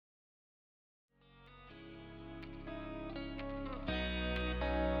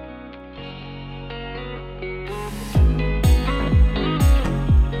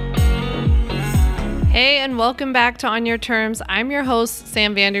Hey, and welcome back to On Your Terms. I'm your host,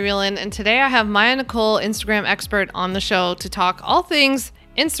 Sam Vanderwielen, and today I have Maya Nichol, Instagram expert, on the show to talk all things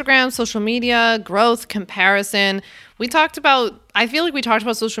Instagram, social media, growth, comparison. I feel like we talked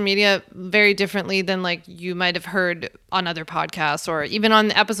about social media very differently than like you might have heard on other podcasts or even on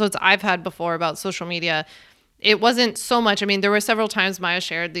the episodes I've had before about social media. It wasn't so much. I mean, there were several times Maya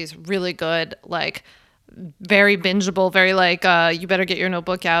shared these really good, like, very bingeable, very like, you better get your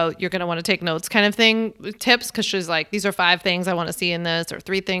notebook out, you're going to want to take notes kind of thing, tips, because she's like, these are 5 things I want to see in this, or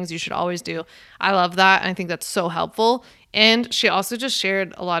 3 things you should always do. I love that. And I think that's so helpful. And she also just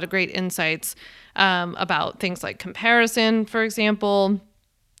shared a lot of great insights about things like comparison, for example.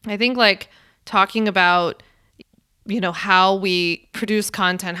 I think like talking about, you know, how we produce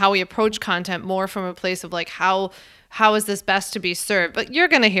content, how we approach content more from a place of like, how is this best to be served? But you're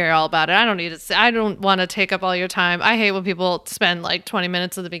going to hear all about it. I don't want to take up all your time. I hate when people spend like 20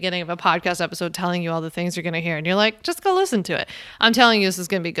 minutes at the beginning of a podcast episode telling you all the things you're going to hear. And you're like, just go listen to it. I'm telling you, this is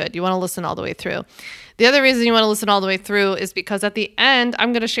going to be good. You want to listen all the way through. The other reason you want to listen all the way through is because at the end,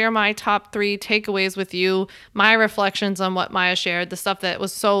 I'm going to share my top 3 takeaways with you, my reflections on what Maya shared, the stuff that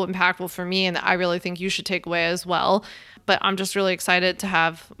was so impactful for me and that I really think you should take away as well. But I'm just really excited to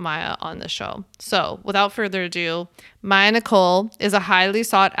have Maya on the show. So without further ado, Maya Nichol is a highly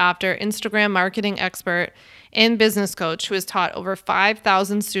sought after Instagram marketing expert and business coach who has taught over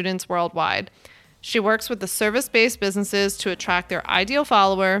 5,000 students worldwide. She works with the service-based businesses to attract their ideal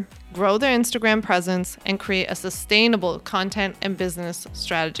follower, grow their Instagram presence, and create a sustainable content and business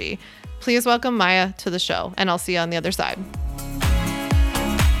strategy. Please welcome Maya to the show, and I'll see you on the other side.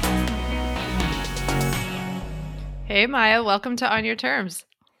 Hey, Maya, welcome to On Your Terms.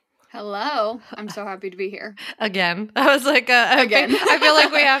 Hello. I'm so happy to be here. Again. I was like, again. I feel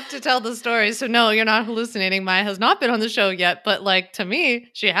like we have to tell the story. So no, you're not hallucinating. Maya has not been on the show yet, but like to me,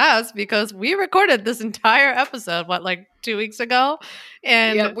 she has, because we recorded this entire episode, like 2 weeks ago?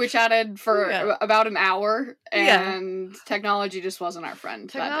 And we chatted for about an hour, and technology just wasn't our friend.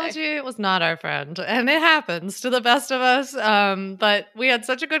 Technology was not our friend, and it happens to the best of us. But we had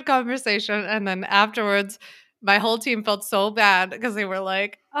such a good conversation, and then afterwards, my whole team felt so bad because they were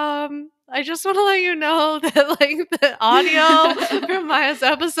like, I just want to let you know that like the audio from Maya's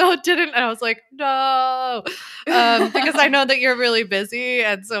episode didn't. And I was like, no, because I know that you're really busy.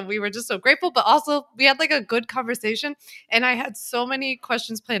 And so we were just so grateful, but also we had like a good conversation, and I had so many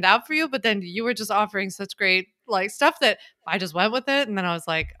questions planned out for you, but then you were just offering such great like stuff that I just went with it. And then I was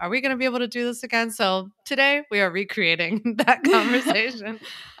like, are we going to be able to do this again? So today we are recreating that conversation.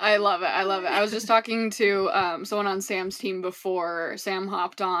 I love it. I was just talking to someone on Sam's team before Sam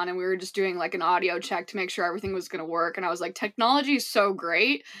hopped on, and we were just doing like an audio check to make sure everything was going to work. And I was like, technology is so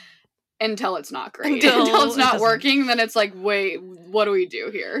great until it's not great. Until it's not working, then it's like, wait, what do we do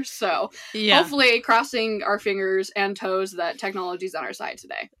here? So hopefully crossing our fingers and toes that technology's on our side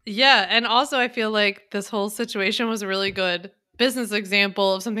today. Yeah. And also I feel like this whole situation was a really good business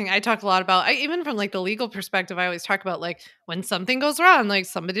example of something I talk a lot about. Even from like the legal perspective, I always talk about like when something goes wrong, like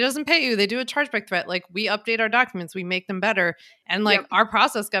somebody doesn't pay you, they do a chargeback threat, like we update our documents, we make them better. And like our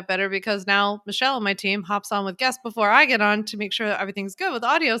process got better because now Michelle on my team hops on with guests before I get on to make sure that everything's good with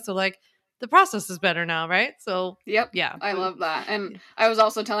audio. So like the process is better now, right? So I love that. And I was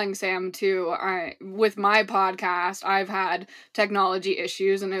also telling Sam too, with my podcast, I've had technology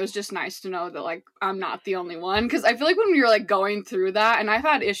issues, and it was just nice to know that like I'm not the only one, because I feel like when you're like going through that, and I've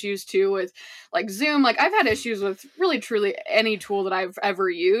had issues too with like Zoom, like I've had issues with really truly any tool that I've ever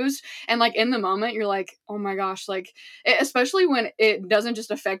used, and like in the moment you're like, oh my gosh, like especially when it doesn't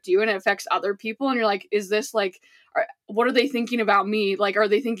just affect you and it affects other people, and you're like, is this like, what are they thinking about me? Like, are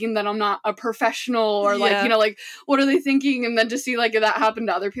they thinking that I'm not a professional, or like, you know, like what are they thinking? And then to see like that happen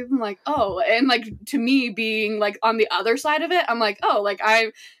to other people, I'm like, oh, and like to me being like on the other side of it, I'm like, oh, like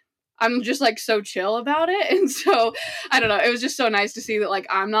I'm just like so chill about it. And so I don't know, it was just so nice to see that like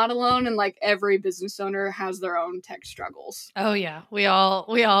I'm not alone, and like every business owner has their own tech struggles. Oh yeah, we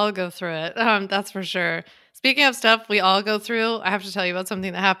all go through it. That's for sure. Speaking of stuff we all go through, I have to tell you about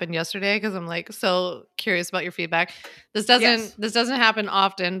something that happened yesterday because I'm like so curious about your feedback. This doesn't happen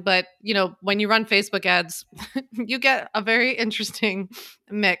often, but you know, when you run Facebook ads, you get a very interesting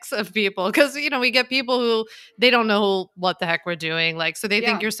mix of people, because you know, we get people who they don't know what the heck we're doing, like so they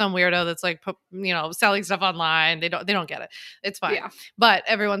think you're some weirdo that's like, you know, selling stuff online. They don't get it. It's fine. But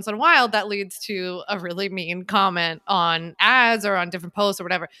every once in a while that leads to a really mean comment on ads or on different posts or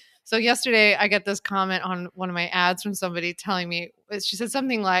whatever. So yesterday I get this comment on one of my ads from somebody telling me, she said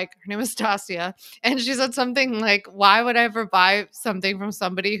something like, her name is Stasia, and she said something like, why would I ever buy something from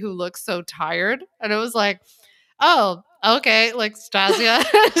somebody who looks so tired? And it was like, oh, okay, like Stasia.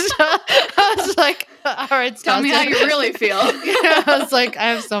 So I I was like, all right, Tell me how you really feel. Yeah, I was like,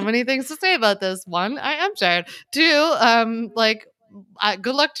 I have so many things to say about this. One, I am tired. Two,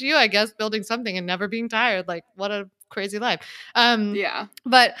 good luck to you, I guess, building something and never being tired. Like, what a crazy life. Yeah.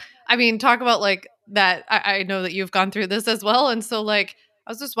 But I mean, talk about like that. I know that you've gone through this as well. And so like,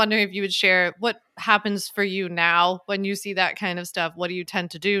 I was just wondering if you would share what happens for you now when you see that kind of stuff. What do you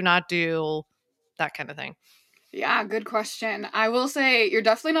tend to do, not do, that kind of thing? Yeah, good question. I will say you're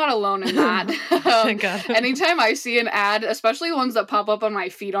definitely not alone in that. Thank God. Anytime I see an ad, especially ones that pop up on my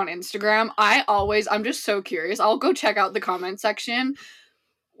feed on Instagram, I'm just so curious. I'll go check out the comment section.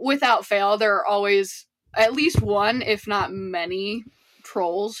 Without fail, there are always at least one, if not many,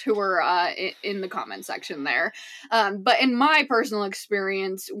 trolls who are in the comment section there. But in my personal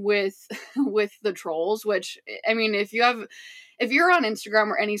experience with with the trolls, which I mean, if you're on Instagram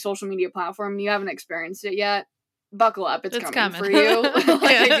or any social media platform and you haven't experienced it yet, buckle up. It's coming for you.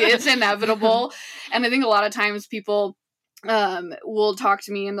 It's inevitable. And I think a lot of times people will talk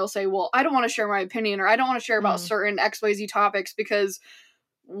to me and they'll say, well, I don't want to share my opinion, or I don't want to share about certain XYZ topics because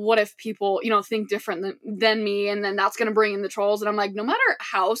what if people, think different than me, and then that's going to bring in the trolls. And I'm like, no matter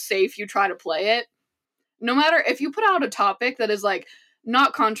how safe you try to play it, no matter if you put out a topic that is like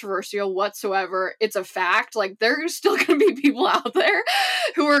not controversial whatsoever, it's a fact, like there's still going to be people out there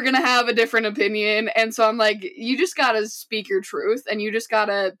who are going to have a different opinion. And so I'm like, you just got to speak your truth, and you just got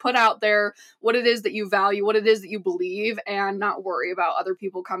to put out there what it is that you value, what it is that you believe, and not worry about other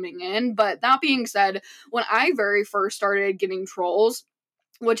people coming in. But that being said, when I very first started getting trolls,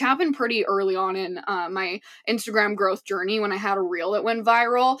 which happened pretty early on in my Instagram growth journey, when I had a reel that went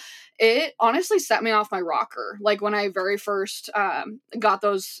viral, it honestly set me off my rocker. Like when I very first got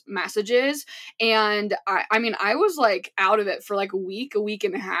those messages, and I was like out of it for like a week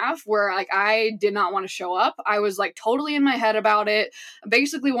and a half, where like I did not want to show up. I was like totally in my head about it.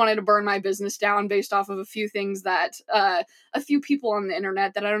 Basically wanted to burn my business down based off of a few things that a few people on the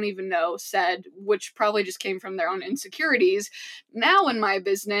internet that I don't even know said, which probably just came from their own insecurities. Now in my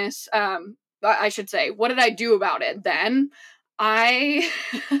business, I should say, what did I do about it then? I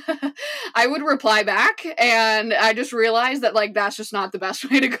I would reply back, and I just realized that like that's just not the best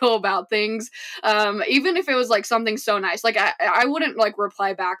way to go about things. Even if it was like something so nice, like I wouldn't like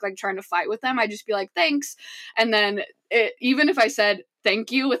reply back like trying to fight with them. I'd just be like, thanks, and then even if I said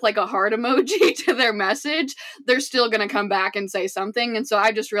thank you with like a heart emoji to their message, they're still gonna come back and say something. And so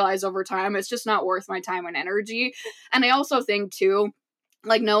I just realized over time it's just not worth my time and energy. And I also think too,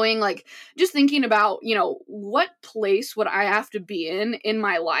 like knowing, like just thinking about, what place would I have to be in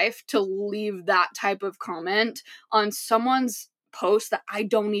my life to leave that type of comment on someone's post that I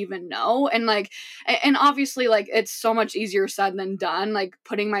don't even know. And like, and obviously like it's so much easier said than done, like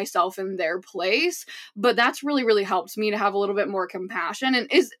putting myself in their place, but that's really, really helped me to have a little bit more compassion.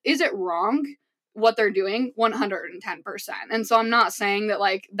 And is it wrong what they're doing? 110%. And so I'm not saying that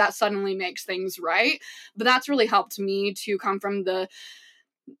like that suddenly makes things right, but that's really helped me to come from the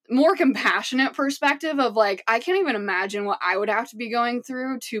more compassionate perspective of like, I can't even imagine what I would have to be going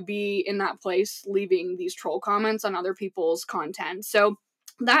through to be in that place, leaving these troll comments on other people's content. So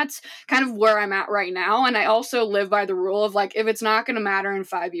that's kind of where I'm at right now. And I also live by the rule of like, if it's not going to matter in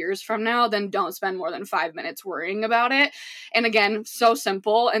 5 years from now, then don't spend more than 5 minutes worrying about it. And again, so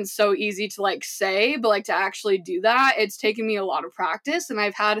simple and so easy to like say, but like to actually do that, it's taken me a lot of practice, and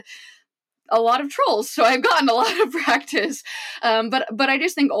I've had a lot of trolls, so I've gotten a lot of practice. But I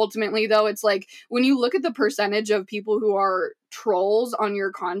just think ultimately, though, it's like when you look at the percentage of people who are trolls on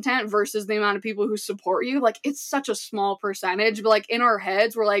your content versus the amount of people who support you, like it's such a small percentage. But like in our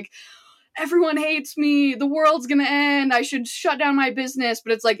heads, we're like, everyone hates me, the world's gonna end, I should shut down my business.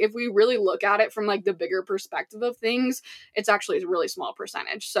 But it's like, if we really look at it from like the bigger perspective of things, it's actually a really small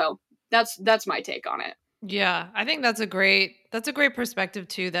percentage. So that's my take on it. Yeah, I think that's a great perspective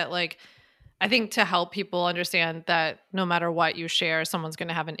too, that like I think to help people understand that no matter what you share, someone's going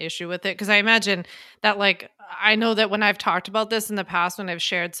to have an issue with it. Because I imagine that, like, I know that when I've talked about this in the past, when I've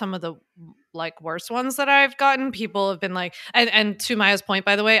shared some of the like worst ones that I've gotten, people have been like, and to Maya's point,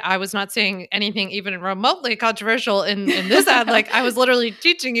 by the way, I was not saying anything even remotely controversial in this ad. Like I was literally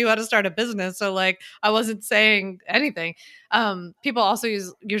teaching you how to start a business. So like I wasn't saying anything. People also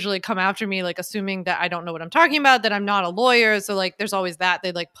usually come after me, like assuming that I don't know what I'm talking about, that I'm not a lawyer. So like, there's always that.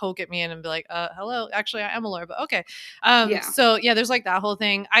 They like poke at me and be like, hello, actually I am a lawyer, but okay. So yeah, there's like that whole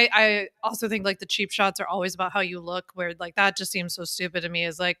thing. I also think like the cheap shots are always about how you look, where like, that just seems so stupid to me.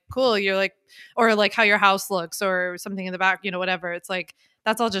 Is like, cool. You're like, or like how your house looks or something in the back, whatever. It's like,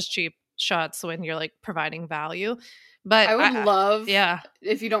 that's all just cheap shots when you're like providing value. But I would love, yeah,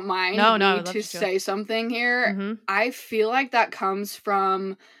 if you don't mind, no, to say something here. Mm-hmm. I feel like that comes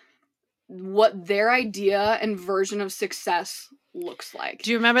from what their idea and version of success looks like.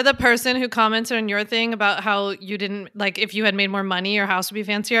 Do you remember the person who commented on your thing about how you didn't, like, if you had made more money, your house would be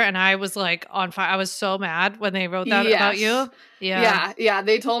fancier? And I was like on fire. I was so mad when they wrote that about you. Yeah.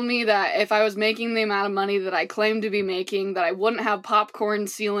 They told me that if I was making the amount of money that I claimed to be making, that I wouldn't have popcorn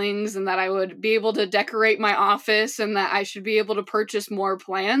ceilings, and that I would be able to decorate my office, and that I should be able to purchase more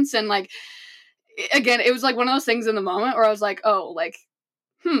plants. And like, again, it was like one of those things in the moment where I was like, oh, like,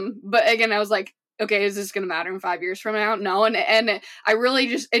 but again, I was like, okay, is this going to matter in 5 years from now? No. And I really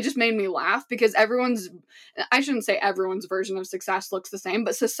it just made me laugh, because I shouldn't say everyone's version of success looks the same,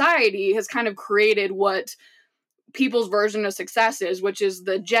 but society has kind of created what people's version of success is, which is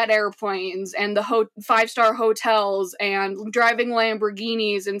the jet airplanes and the 5-star hotels and driving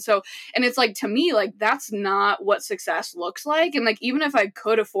Lamborghinis. And it's like, to me, like, that's not what success looks like. And like, even if I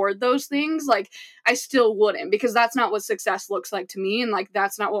could afford those things, like, I still wouldn't, because that's not what success looks like to me. And like,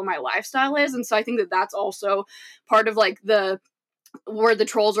 that's not what my lifestyle is. And so I think that that's also part of like where the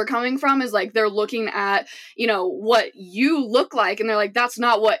trolls are coming from, is like, they're looking at, what you look like, and they're like, that's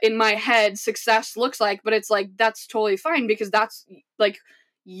not what in my head success looks like. But it's like, that's totally fine, because that's like,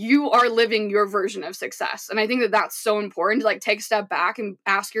 you are living your version of success. And I think that that's so important to like take a step back and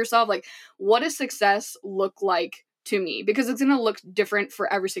ask yourself, like, what does success look like to me? Because it's going to look different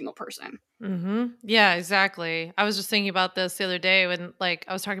for every single person. Yeah, exactly. I was just thinking about this the other day when, like,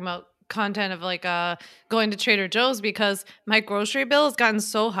 I was talking about content of like going to Trader Joe's, because my grocery bill has gotten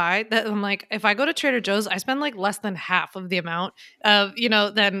so high that I'm like, if I go to Trader Joe's, I spend like less than half of the amount of,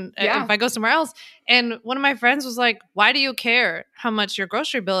 than if I go somewhere else. And one of my friends was like, why do you care how much your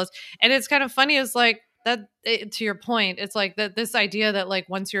grocery bill is? And it's kind of funny. It's like that, to your point, it's like that this idea that like,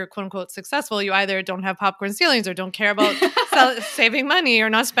 once you're quote unquote successful, you either don't have popcorn ceilings or don't care about saving money or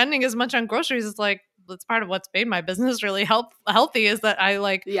not spending as much on groceries. It's like, that's part of what's made my business really healthy, is that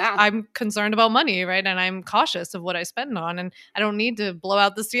I'm concerned about money, right? And I'm cautious of what I spend on, and I don't need to blow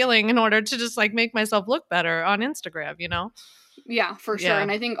out the ceiling in order to just like make myself look better on Instagram, Yeah, for sure.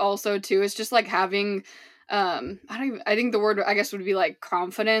 And I think also too, it's just like having I think the word, I guess, would be like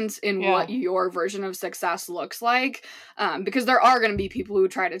confidence in what your version of success looks like. Because there are going to be people who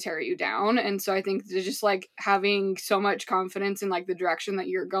try to tear you down. And so I think just like having so much confidence in like the direction that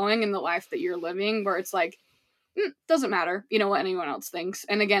you're going and the life that you're living, where it's like, doesn't matter, what anyone else thinks.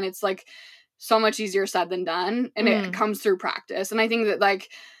 And again, it's like so much easier said than done. And it comes through practice. And I think that like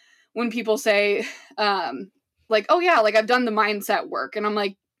when people say, like, oh yeah, like I've done the mindset work, and I'm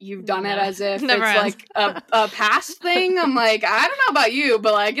like, you've done it as if it's like a past thing. I'm like, I don't know about you,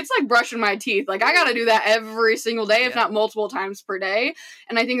 but like, it's like brushing my teeth. Like, I got to do that every single day, if not multiple times per day.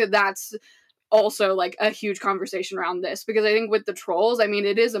 And I think that that's also like a huge conversation around this, because I think with the trolls, I mean,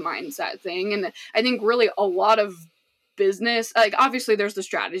 it is a mindset thing. And I think really a lot of business, like obviously there's the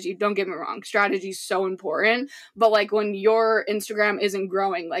strategy, don't get me wrong, strategy is so important, but like when your Instagram isn't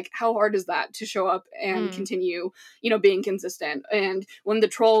growing, like how hard is that to show up and continue being consistent? And when the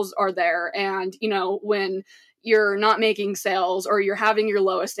trolls are there, and when you're not making sales or you're having your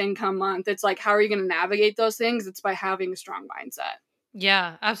lowest income month, it's like, how are you going to navigate those things? It's by having a strong mindset.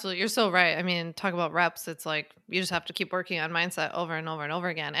 Yeah, absolutely. You're so right. I mean, talk about reps. It's like you just have to keep working on mindset over and over and over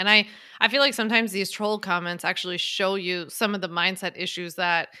again. And I feel like sometimes these troll comments actually show you some of the mindset issues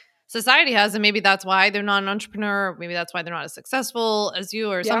that society has, and maybe that's why they're not an entrepreneur, or maybe that's why they're not as successful as you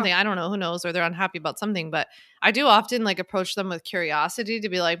or something. I don't know, who knows, or they're unhappy about something. But I do often like approach them with curiosity to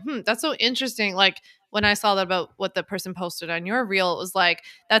be like, that's so interesting. Like when I saw that about what the person posted on your reel, it was like,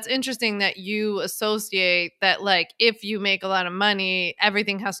 that's interesting that you associate that, like, if you make a lot of money,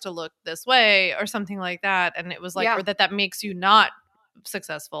 everything has to look this way or something like that. And it was like, or that makes you not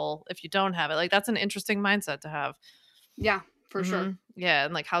successful if you don't have it. Like, that's an interesting mindset to have. Yeah, for sure. Yeah.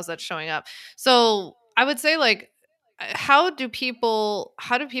 And like, how's that showing up? So I would say, like, how do people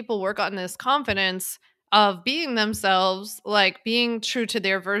work on this confidence of being themselves, like being true to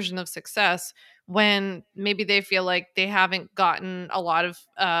their version of success, when maybe they feel like they haven't gotten a lot of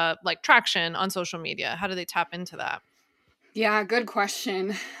like traction on social media? How do they tap into that? Yeah, good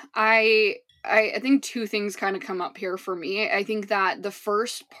question. I think two things kind of come up here for me. I think that the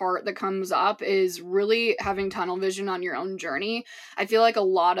first part that comes up is really having tunnel vision on your own journey. I feel like a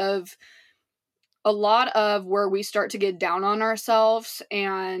lot of where we start to get down on ourselves,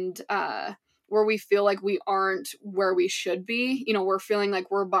 and where we feel like we aren't where we should be, we're feeling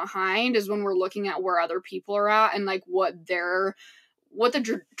like we're behind, is when we're looking at where other people are at, and like what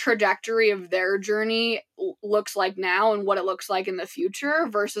the trajectory of their journey looks like now and what it looks like in the future,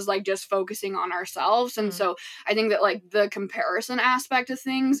 versus like just focusing on ourselves. And so I think that like the comparison aspect of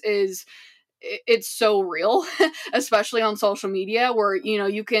things it's so real, especially on social media, where,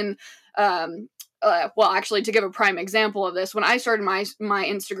 you can well, actually, to give a prime example of this, when I started my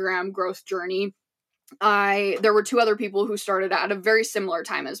Instagram growth journey, there were 2 other people who started at a very similar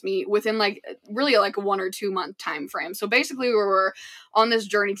time as me within like really like a 1 or 2 month time frame. So basically we were on this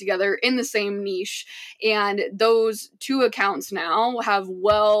journey together in the same niche, and those 2 accounts now have,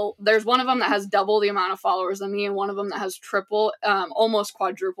 well, there's one of them that has double the amount of followers than me, and one of them that has triple, almost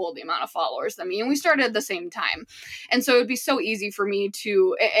quadruple the amount of followers than me, and we started at the same time. And so it would be so easy for me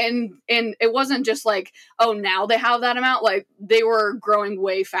to, and it wasn't just like, oh, now they have that amount. Like, they were growing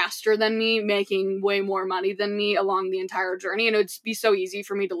way faster than me, making way more money than me along the entire journey. And it would be so easy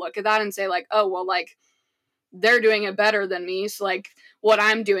for me to look at that and say like, oh, well, like, they're doing it better than me, so like what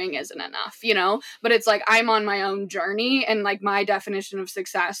I'm doing isn't enough, you know? But it's like I'm on my own journey, and like my definition of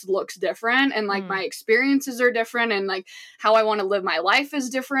success looks different, and like my experiences are different, and like how I want to live my life is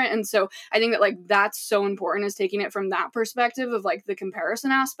different. And so I think that like that's so important, is taking it from that perspective of like the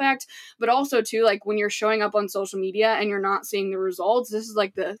comparison aspect. But also too, like when you're showing up on social media and you're not seeing the results, this is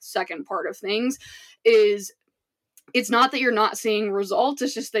like the second part of things, is it's not that you're not seeing results,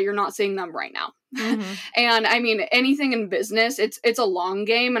 it's just that you're not seeing them right now. Mm-hmm. And I mean, anything in business, it's a long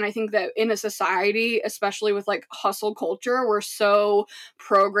game. And I think that in a society, especially with like hustle culture, we're so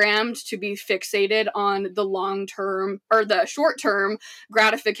programmed to be fixated on the long term or the short term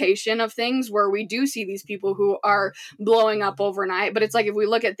gratification of things, where we do see these people who are blowing up overnight. But it's like, if we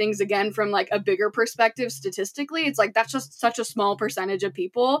look at things again from like a bigger perspective, statistically, it's like that's just such a small percentage of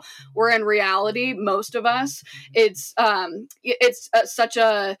people, where in reality, most of us, it's such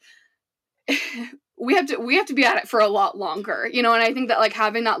a we have to be at it for a lot longer, you know. And I think that like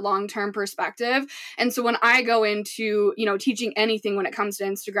having that long-term perspective, and so when I go into, you know, teaching anything when it comes to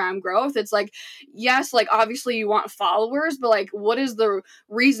Instagram growth, it's like, yes, like obviously you want followers, but like what is the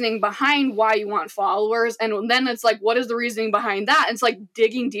reasoning behind why you want followers? And then it's like, what is the reasoning behind that? And it's like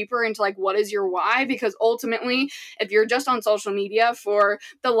digging deeper into like, what is your why? Because ultimately, if you're just on social media for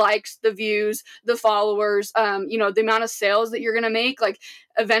the likes, the views, the followers, you know, the amount of sales that you're going to make, like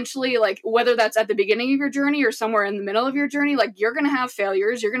eventually, like whether that's at the beginning of your journey or somewhere in the middle of your journey, like you're going to have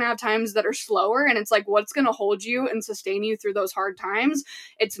failures, you're going to have times that are slower. And it's like, what's going to hold you and sustain you through those hard times?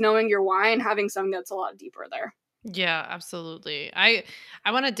 It's knowing your why and having something that's a lot deeper there. Yeah, absolutely. I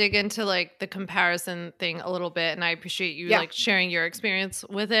want to dig into like the comparison thing a little bit, and I appreciate you like sharing your experience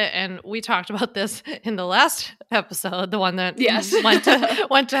with it. And we talked about this in the last episode, the one that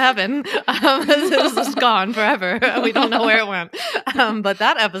went to heaven. This is gone forever. We don't know where it went. But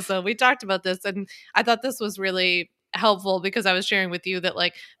that episode, we talked about this, and I thought this was really helpful because I was sharing with you that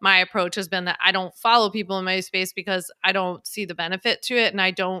like my approach has been that I don't follow people in my space because I don't see the benefit to it, and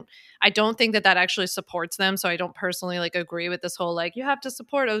I don't think that actually supports them. So I don't personally like agree with this whole like you have to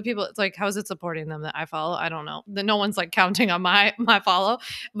support other people. It's like, how is it supporting them that I follow? I don't know. No one's like counting on my follow,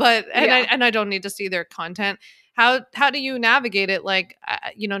 but and I don't need to see their content. How do you navigate it? Like,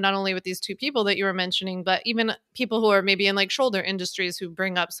 you know, not only with these 2 people that you were mentioning, but even people who are maybe in like shoulder industries who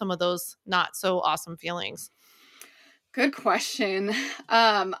bring up some of those not so awesome feelings. Good question.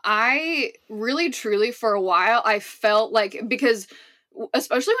 I really, truly, for a while, I felt like, because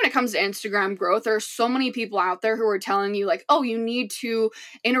especially when it comes to Instagram growth, there are so many people out there who are telling you like, oh, you need to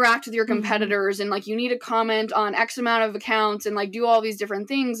interact with your competitors, and like you need to comment on X amount of accounts and like do all these different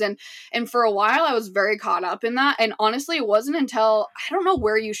things. And for a while I was very caught up in that. And honestly, it wasn't until, I don't know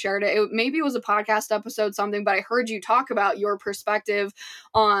where you shared it. Maybe it was a podcast episode, something, but I heard you talk about your perspective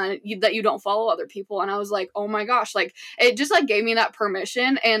on that you don't follow other people. And I was like, oh my gosh, like it just like gave me that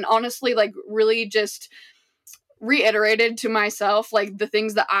permission. And honestly, like really just reiterated to myself like the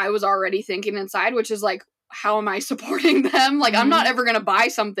things that I was already thinking inside, which is like, how am I supporting them? Like, I'm not ever going to buy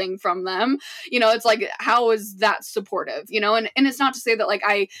something from them. You know, it's like, how is that supportive? You know, and it's not to say that like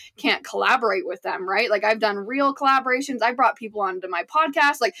I can't collaborate with them, right? Like I've done real collaborations. I brought people onto my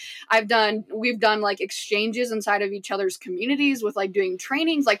podcast. Like we've done like exchanges inside of each other's communities with like doing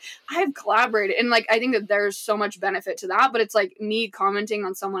trainings. Like I've collaborated, and like I think that there's so much benefit to that. But it's like me commenting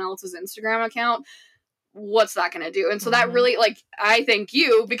on someone else's Instagram account, what's that going to do? And so that really, like, I thank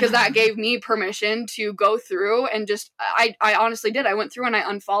you, because that gave me permission to go through and just, I honestly did. I went through and I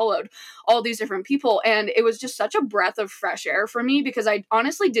unfollowed all these different people. And it was just such a breath of fresh air for me, because I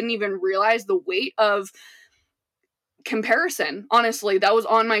honestly didn't even realize the weight of comparison, honestly, that was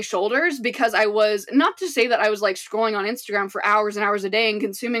on my shoulders, because I was, not to say that I was like scrolling on Instagram for hours and hours a day and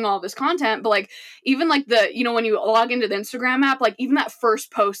consuming all this content, but like even like the, you know, when you log into the Instagram app, like even that first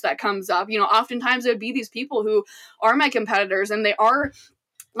post that comes up, you know, oftentimes it would be these people who are my competitors, and they are,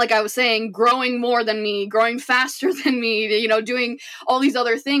 like I was saying, growing more than me, growing faster than me, you know, doing all these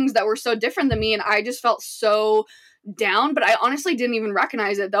other things that were so different than me. And I just felt so down, but I honestly didn't even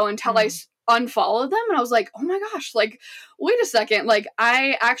recognize it though until I unfollowed them, and I was like, oh my gosh, like, wait a second, like,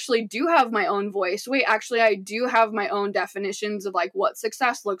 I actually do have my own voice. Wait, actually, I do have my own definitions of like what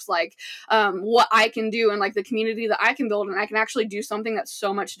success looks like, what I can do, and like the community that I can build, and I can actually do something that's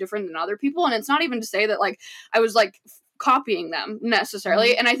so much different than other people. And it's not even to say that like I was like copying them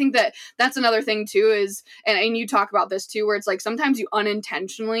necessarily. And I think that that's another thing too is, and you talk about this too, where it's like sometimes you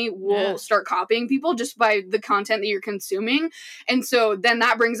unintentionally will start copying people just by the content that you're consuming. And so then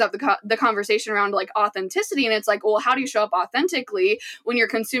that brings up the conversation around like authenticity. And it's like, well, how do you show up authentically when you're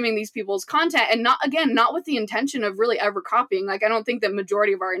consuming these people's content? And not with the intention of really ever copying. Like, I don't think that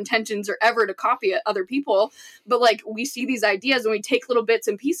majority of our intentions are ever to copy other people, but like we see these ideas and we take little bits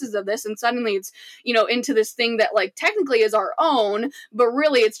and pieces of this, and suddenly it's, into this thing that like technically is our own, but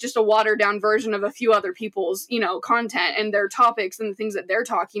really it's just a watered down version of a few other people's, content and their topics and the things that they're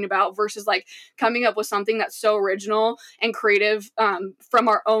talking about, versus like coming up with something that's so original and creative from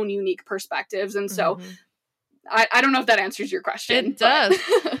our own unique perspectives. And so I don't know if that answers your question. It does.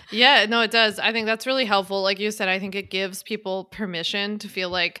 Yeah, no, it does. I think that's really helpful. Like you said, I think it gives people permission to feel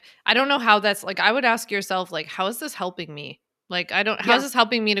like, I don't know how that's like, I would ask yourself, like, how is this helping me? Like, how is this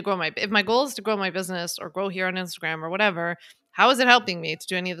helping me to grow if my goal is to grow my business or grow here on Instagram or whatever, how is it helping me to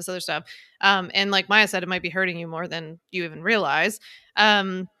do any of this other stuff? And like Maya said, it might be hurting you more than you even realize.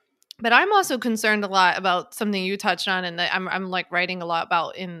 But I'm also concerned a lot about something you touched on, and that I'm like writing a lot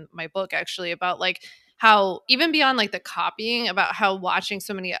about in my book, actually, about like how even beyond like the copying, about how watching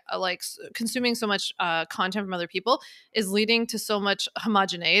so many consuming so much content from other people is leading to so much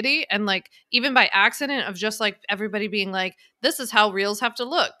homogeneity, and like even by accident of just like everybody being like, this is how reels have to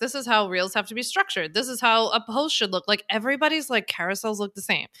look, this is how reels have to be structured, this is how a post should look. Like everybody's like carousels look the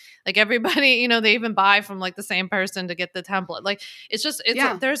same, like everybody, they even buy from like the same person to get the template. Like it's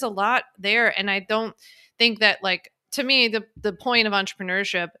there's a lot there, and I don't think that, like, to me, the point of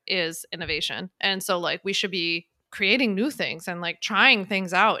entrepreneurship is innovation. And so like we should be creating new things and like trying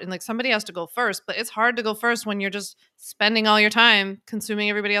things out, and like somebody has to go first, but it's hard to go first when you're just spending all your time consuming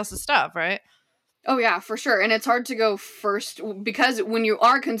everybody else's stuff, right? Oh yeah, for sure. And it's hard to go first because when you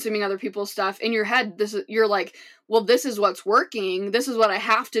are consuming other people's stuff in your head, you're like, well, this is what's working. This is what I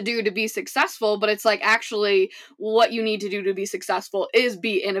have to do to be successful. But it's like, actually what you need to do to be successful is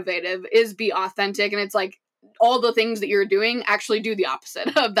be innovative, is be authentic. And it's like, all the things that you're doing actually do the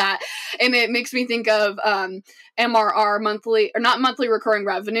opposite of that. And it makes me think of MRR, monthly recurring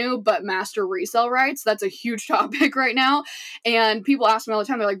revenue, but master resale rights. That's a huge topic right now. And people ask me all the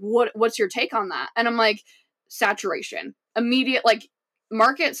time, they're like, what's your take on that? And I'm like, saturation, immediate, like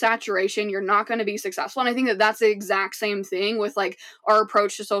market saturation. You're not going to be successful. And I think that that's the exact same thing with like our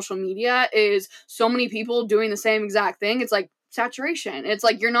approach to social media, is so many people doing the same exact thing. It's like, saturation. It's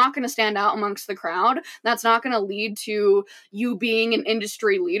like, you're not going to stand out amongst the crowd. That's not going to lead to you being an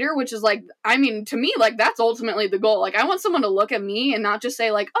industry leader, which is like, I mean, to me, like that's ultimately the goal. Like I want someone to look at me and not just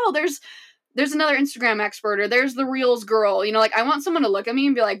say like, oh, there's another Instagram expert, or there's the Reels girl, like I want someone to look at me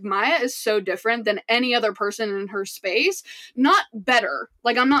and be like, Maya is so different than any other person in her space. Not better.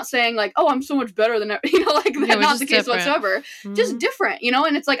 Like, I'm not saying like, oh, I'm so much better than, like that's not the case whatsoever. Mm-hmm. Just different,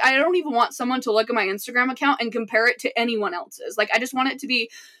 and it's like, I don't even want someone to look at my Instagram account and compare it to anyone else's. Like, I just want it to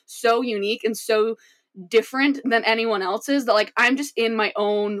be so unique and so different than anyone else's that like, I'm just in my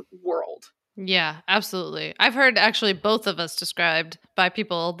own world. Yeah, absolutely. I've heard actually both of us described by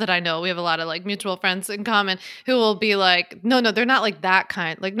people that I know. We have a lot of like mutual friends in common who will be like, no, they're not like that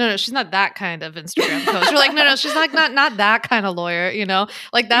kind. Like, no, she's not that kind of Instagram coach. We're like, no, she's like not that kind of lawyer,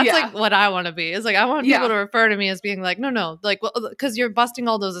 Like that's like what I want to be. It's like, I want people to refer to me as being like, no, like, well, because you're busting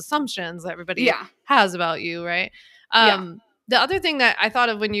all those assumptions that everybody has about you, right? The other thing that I thought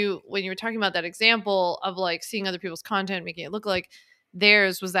of when you were talking about that example of like seeing other people's content, making it look like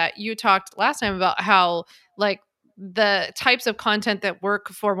theirs, was that you talked last time about how like the types of content that work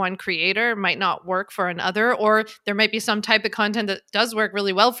for one creator might not work for another, or there might be some type of content that does work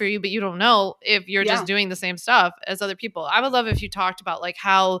really well for you, but you don't know if you're just doing the same stuff as other people. I would love if you talked about like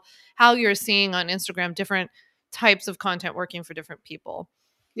how you're seeing on Instagram different types of content working for different people.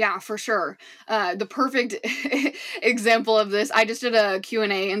 Yeah, for sure. The perfect example of this, I just did a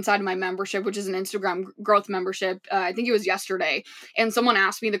Q&A inside of my membership, which is an Instagram growth membership. I think it was yesterday. And someone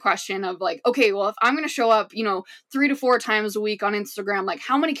asked me the question of like, okay, well, if I'm going to show up, 3 to 4 times a week on Instagram, like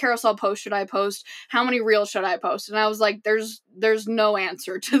how many carousel posts should I post? How many reels should I post? And I was like, there's no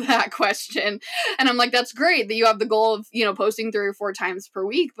answer to that question. And I'm like, that's great that you have the goal of, posting 3 or 4 times per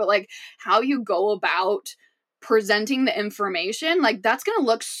week, but like how you go about presenting the information, like that's going to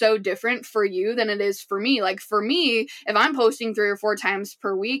look so different for you than it is for me. Like for me, if I'm posting 3 or 4 times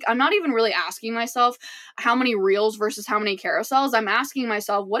per week, I'm not even really asking myself how many reels versus how many carousels. I'm asking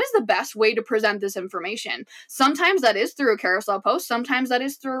myself, what is the best way to present this information? Sometimes that is through a carousel post, sometimes that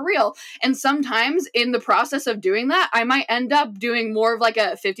is through a reel. And sometimes in the process of doing that, I might end up doing more of like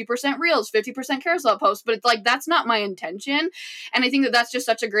a 50% reels, 50% carousel posts, but it's like, that's not my intention. And I think that that's just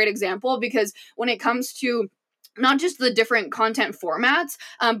such a great example, because when it comes to not just the different content formats,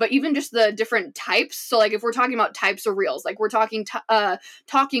 but even just the different types. So like if we're talking about types of reels, like we're talking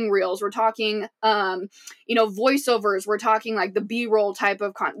talking reels, we're talking voiceovers, we're talking like the B-roll type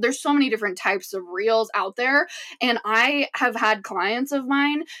of content. There's so many different types of reels out there, and I have had clients of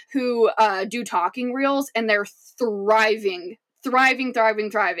mine who do talking reels, and they're thriving.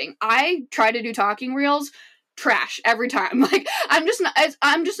 I try to do talking reels, trash every time. Like I'm just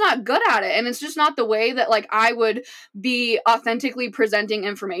not good at it, and it's just not the way that like I would be authentically presenting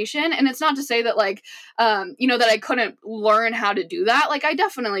information. And it's not to say that like that I couldn't learn how to do that. Like I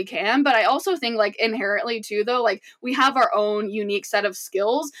definitely can, but I also think like inherently too though, like we have our own unique set of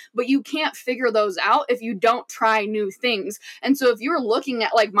skills, but you can't figure those out if you don't try new things. And so if you're looking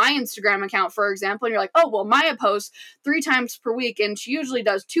at like my Instagram account, for example, and you're like, oh well, Maya posts 3 times per week and she usually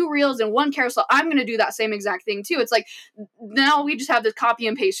does 2 reels and 1 carousel, I'm going to do that same exact thing too. It's like now we just have this copy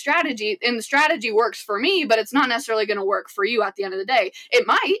and paste strategy, and the strategy works for me, but it's not necessarily going to work for you at the end of the day. It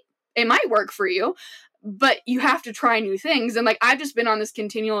might work for you, but you have to try new things. And like I've just been on this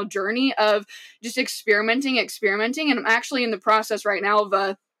continual journey of just experimenting, and I'm actually in the process right now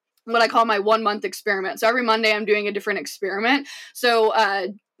of what I call my 1 month experiment. So every Monday I'm doing a different experiment. So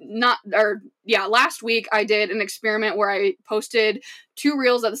last week I did an experiment where I posted 2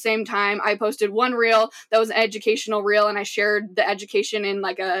 reels at the same time. I posted 1 reel that was an educational reel, and I shared the education in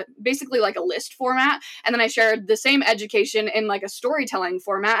basically like a list format. And then I shared the same education in like a storytelling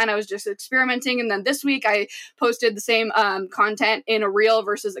format, and I was just experimenting. And then this week I posted the same content in a reel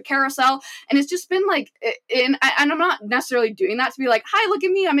versus a carousel. And it's just been like, and I'm not necessarily doing that to be like, hi, look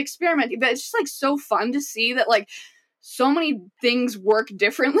at me, I'm experimenting. But it's just like so fun to see that like so many things work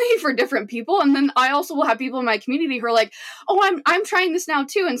differently for different people. And then I also will have people in my community who are like, oh, I'm trying this now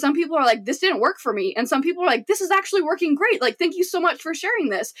too. And some people are like, this didn't work for me. And some people are like, this is actually working great. Like, thank you so much for sharing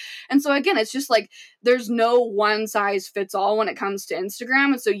this. And so again, it's just like, there's no one size fits all when it comes to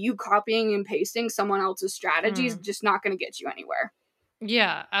Instagram. And so you copying and pasting someone else's strategy is just not going to get you anywhere.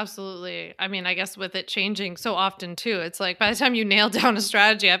 Yeah, absolutely. I mean, I guess with it changing so often too, it's like by the time you nail down a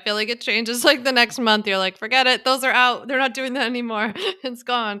strategy, I feel like it changes like the next month. You're like, forget it. Those are out. They're not doing that anymore. It's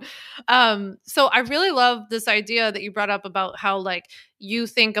gone. So I really love this idea that you brought up about how like you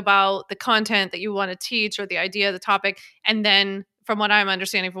think about the content that you want to teach or the idea, the topic, and then from what I'm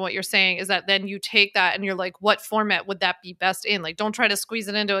understanding from what you're saying is that then you take that and you're like, what format would that be best in? Like, don't try to squeeze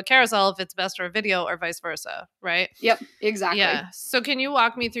it into a carousel if it's best for a video or vice versa, right? Yep, exactly. Yeah. So can you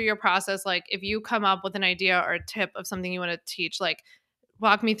walk me through your process? Like if you come up with an idea or a tip of something you want to teach, like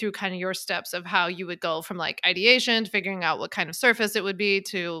walk me through kind of your steps of how you would go from like ideation to figuring out what kind of surface it would be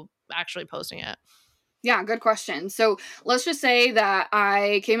to actually posting it. Yeah, good question. So let's just say that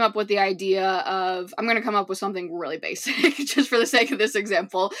I came up with the idea of, I'm going to come up with something really basic just for the sake of this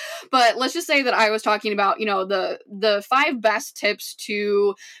example. But let's just say that I was talking about, the 5 best tips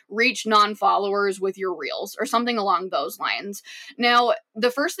to reach non-followers with your reels or something along those lines. Now,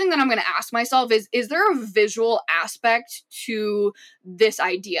 the first thing that I'm going to ask myself is there a visual aspect to this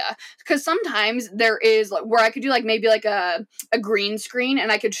idea? Because sometimes there is like where I could do like maybe like a green screen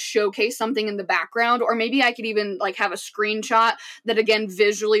and I could showcase something in the background, or maybe I could even like have a screenshot that again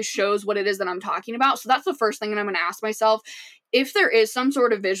visually shows what it is that I'm talking about. So that's the first thing that I'm going to ask myself. If there is some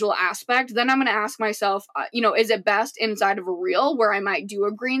sort of visual aspect, then I'm going to ask myself, is it best inside of a reel where I might do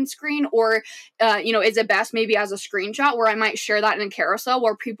a green screen, or, is it best maybe as a screenshot where I might share that in a carousel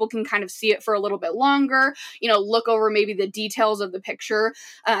where people can kind of see it for a little bit longer, look over maybe the details of the picture.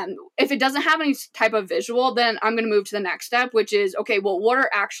 If it doesn't have any type of visual, then I'm going to move to the next step, which is, okay, well, what are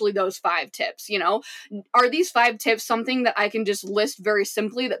actually those 5 tips? Are these 5 tips something that I can just list very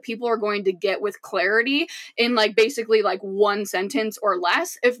simply that people are going to get with clarity in like basically like one sentence or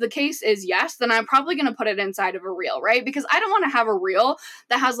less? If the case is yes, then I'm probably going to put it inside of a reel, right? Because I don't want to have a reel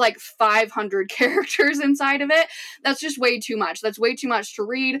that has like 500 characters inside of it. That's just way too much. That's way too much to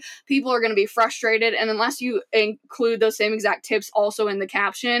read. People are going to be frustrated. And unless you include those same exact tips also in the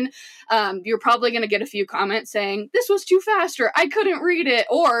caption, you're probably going to get a few comments saying, this was too fast, or I couldn't read it.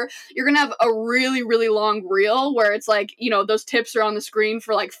 Or you're going to have a really, really long reel where it's like, those tips are on the screen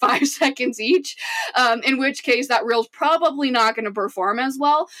for like 5 seconds each. In which case that reel's probably not going to perform as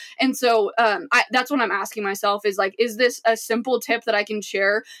well. And so that's what I'm asking myself is like, is this a simple tip that I can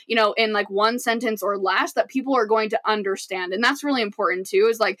share, you know, in like one sentence or less that people are going to understand? And that's really important too,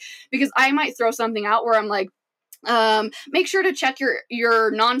 is like, because I might throw something out where I'm like, make sure to check your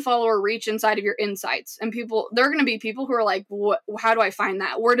non-follower reach inside of your insights. And people, there are going to be people who are like, how do I find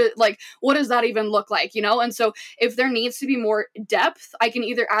that? What does that even look like? You know? And so if there needs to be more depth, I can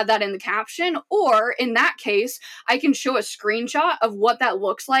either add that in the caption, or in that case, I can show a screenshot of what that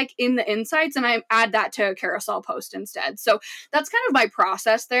looks like in the insights, and I add that to a carousel post instead. So that's kind of my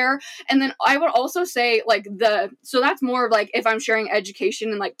process there. And then I would also say like so that's more of like if I'm sharing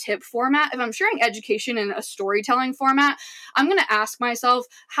education in like tip format. If I'm sharing education in a storytelling format, I'm going to ask myself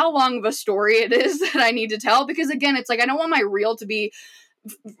how long of a story it is that I need to tell, because again, it's like I don't want my reel to be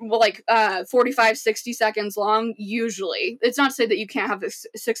like 45 60 seconds long. Usually it's not to say that you can't have a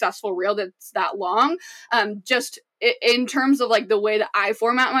successful reel that's that long. Just in terms of like the way that I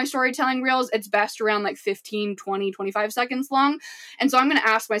format my storytelling reels, it's best around like 15 20 25 seconds long. And so I'm going to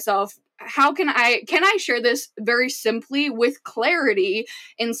ask myself, how can I share this very simply with clarity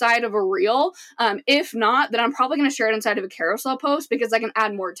inside of a reel? If not, then I'm probably going to share it inside of a carousel post, because I can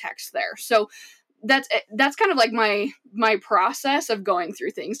add more text there. So that's kind of like my process of going through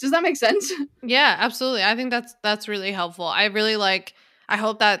things. Does that make sense? Yeah, absolutely. I think that's really helpful. I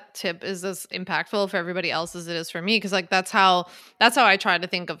hope that tip is as impactful for everybody else as it is for me, because like that's how I try to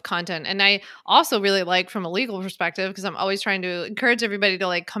think of content. And I also really like from a legal perspective, because I'm always trying to encourage everybody to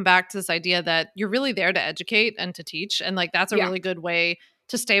like come back to this idea that you're really there to educate and to teach, and like that's a really good way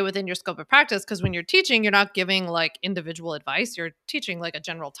to stay within your scope of practice, because when you're teaching, you're not giving like individual advice, you're teaching like a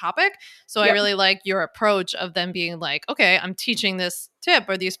general topic. So I really like your approach of them being like, okay, I'm teaching this tip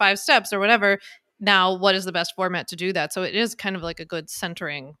or these 5 steps or whatever. Now, what is the best format to do that? So it is kind of like a good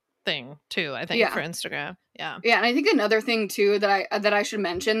centering thing too, I think, for Instagram. Yeah. Yeah. And I think another thing too that I should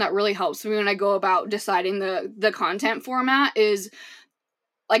mention that really helps me when I go about deciding the content format is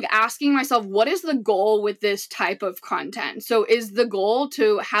like asking myself, what is the goal with this type of content? So is the goal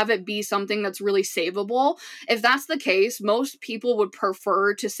to have it be something that's really savable? If that's the case, most people would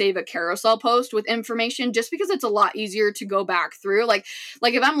prefer to save a carousel post with information, just because it's a lot easier to go back through. Like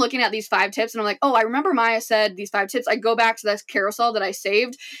if I'm looking at these 5 tips and I'm like, oh, I remember Maya said these 5 tips, I go back to this carousel that I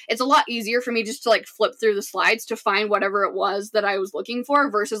saved. It's a lot easier for me just to like flip through the slides to find whatever it was that I was looking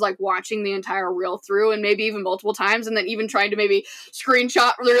for, versus like watching the entire reel through, and maybe even multiple times, and then even trying to maybe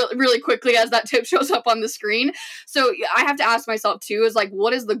screenshot really quickly as that tip shows up on the screen. So I have to ask myself too, is like,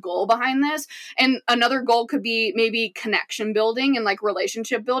 what is the goal behind this? And another goal could be maybe connection building and like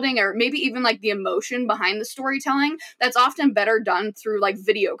relationship building, or maybe even like the emotion behind the storytelling. That's often better done through like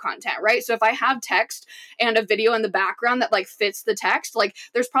video content, right? So if I have text and a video in the background that like fits the text, like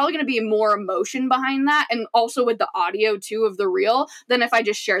there's probably going to be more emotion behind that, and also with the audio too of the reel, than if I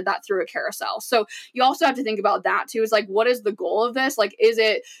just shared that through a carousel. So you also have to think about that too, is like, what is the goal of this? Like, is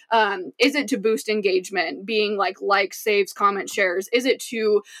it to boost engagement, being like likes, saves, comments, shares? Is it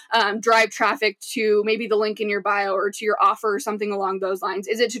to drive traffic to maybe the link in your bio or to your offer or something along those lines?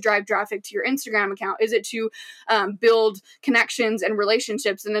 Is it to drive traffic to your Instagram account? Is it to build connections and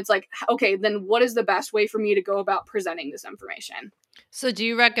relationships? And it's like, okay, then what is the best way for me to go about presenting this information? So do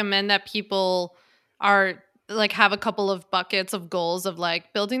you recommend that people are like have a couple of buckets of goals of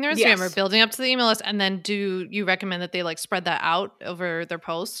like building their Instagram or building up to the email list, and then do you recommend that they like spread that out over their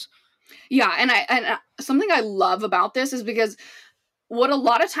posts? Yeah, and something I love about this is because what a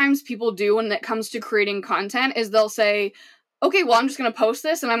lot of times people do when it comes to creating content is they'll say, okay, well, I'm just going to post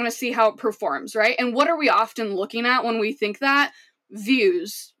this and I'm going to see how it performs, right? And what are we often looking at when we think that?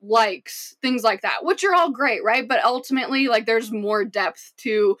 Views, likes, things like that, which are all great, right? But ultimately, like, there's more depth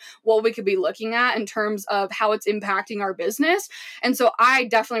to what we could be looking at in terms of how it's impacting our business. And so I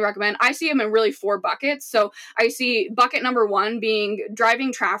definitely recommend, I see them in really 4 buckets. So I see bucket number 1 being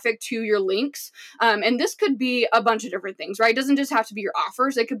driving traffic to your links. And this could be a bunch of different things, right? It doesn't just have to be your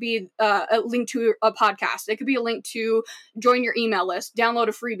offers. It could be a link to a podcast. It could be a link to join your email list, download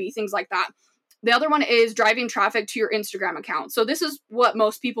a freebie, things like that. The other one is driving traffic to your Instagram account. So this is what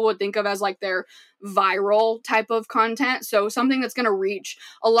most people would think of as like their viral type of content. So something that's going to reach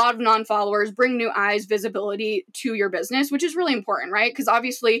a lot of non-followers, bring new eyes, visibility to your business, which is really important, right? Because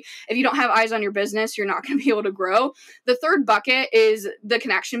obviously, if you don't have eyes on your business, you're not going to be able to grow. The third bucket is the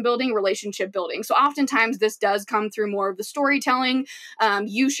connection building, relationship building. So oftentimes this does come through more of the storytelling,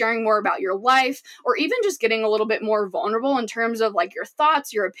 you sharing more about your life, or even just getting a little bit more vulnerable in terms of like your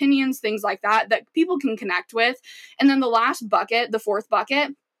thoughts, your opinions, things like that, that people can connect with. And then the last bucket, the fourth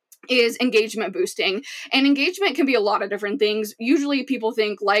bucket, is engagement boosting. And engagement can be a lot of different things. Usually people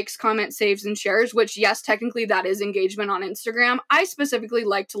think likes, comments, saves, and shares, which yes, technically that is engagement on Instagram. I specifically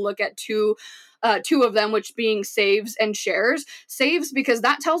like to look at two of them, which being saves and shares. Saves, because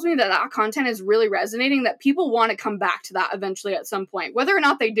that tells me that that content is really resonating, that people want to come back to that eventually at some point. Whether or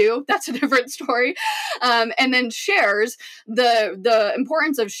not they do, that's a different story. And then shares, the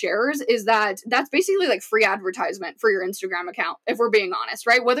importance of shares is that that's basically like free advertisement for your Instagram account, if we're being honest,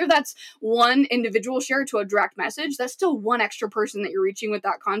 right? Whether that's one individual share to a direct message, that's still one extra person that you're reaching with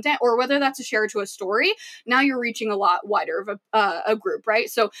that content, or whether that's a share to a story, now you're reaching a lot wider of a group, right?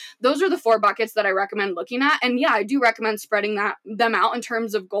 So those are the 4 buckets that I recommend looking at. And yeah, I do recommend spreading them out in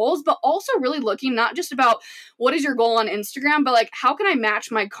terms of goals, but also really looking not just about what is your goal on Instagram, but like, how can I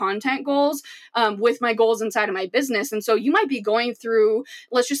match my content goals with my goals inside of my business? And so you might be going through,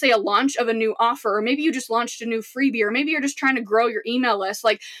 let's just say, a launch of a new offer, or maybe you just launched a new freebie, or maybe you're just trying to grow your email list.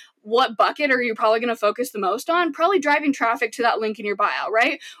 Like, what bucket are you probably going to focus the most on? Probably driving traffic to that link in your bio,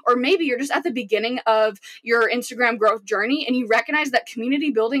 right? Or maybe you're just at the beginning of your Instagram growth journey and you recognize that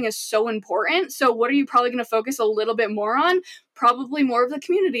community building is so important. So what are you probably going to focus a little bit more on? Probably more of the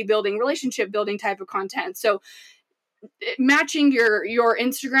community building, relationship building type of content. So matching your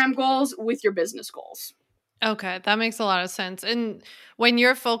Instagram goals with your business goals. Okay, that makes a lot of sense. And when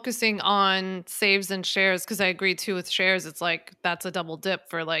you're focusing on saves and shares, because I agree too with shares, it's like that's a double dip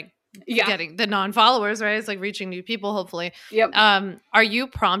for like getting the non-followers, right? It's like reaching new people, hopefully. Yep. Are you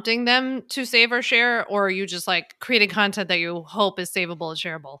prompting them to save or share, or are you just like creating content that you hope is savable and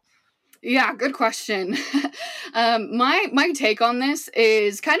shareable? Yeah, good question. My take on this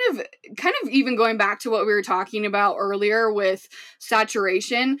is kind of even going back to what we were talking about earlier with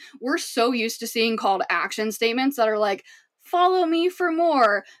saturation. We're so used to seeing call to action statements that are like, follow me for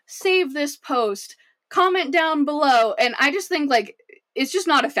more, save this post, comment down below. And I just think like, it's just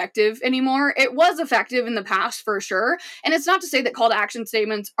not effective anymore. It was effective in the past for sure. And it's not to say that call to action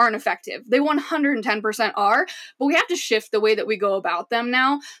statements aren't effective. They 110% are, but we have to shift the way that we go about them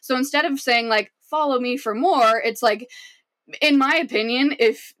now. So instead of saying like, follow me for more, it's like, in my opinion,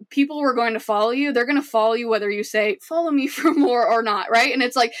 if people were going to follow you, they're going to follow you whether you say, follow me for more or not, right? And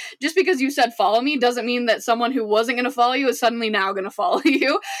it's like, just because you said follow me doesn't mean that someone who wasn't going to follow you is suddenly now going to follow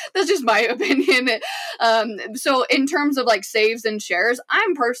you. That's just my opinion. So in terms of like saves and shares,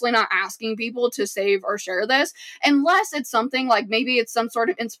 I'm personally not asking people to save or share this unless it's something like maybe it's some sort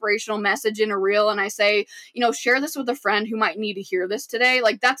of inspirational message in a reel and I say, share this with a friend who might need to hear this today.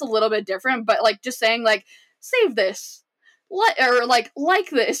 Like that's a little bit different, but like just saying like, save this. Or like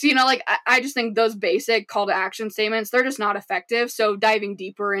this, like I just think those basic call to action statements, they're just not effective. So diving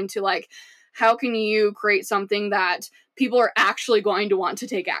deeper into like, how can you create something that people are actually going to want to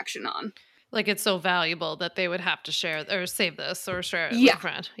take action on? Like it's so valuable that they would have to share or save this or share it with a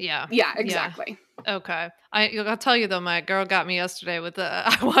friend. Yeah. Yeah, exactly. Yeah. Okay. I'll tell you though, my girl got me yesterday with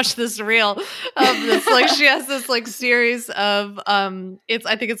I watched this reel of this, like she has this like series of, I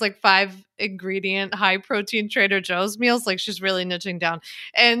think it's like 5 ingredient high protein Trader Joe's meals. Like she's really niching down.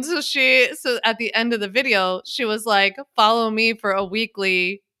 And so at the end of the video, she was like, follow me for a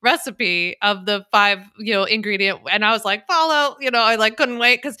weekly recipe of the 5, ingredient. And I was like, follow, I like couldn't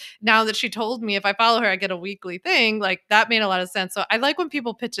wait. Cause now that she told me if I follow her, I get a weekly thing. Like that made a lot of sense. So I like when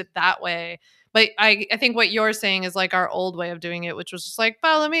people pitch it that way. But I think what you're saying is like our old way of doing it, which was just like,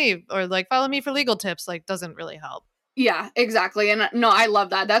 follow me or like follow me for legal tips, like doesn't really help. Yeah, exactly. And no, I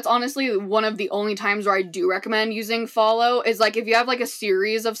love that. That's honestly one of the only times where I do recommend using follow is like if you have like a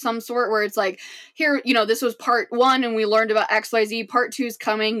series of some sort where it's like, here, this was part 1 and we learned about XYZ, part 2 is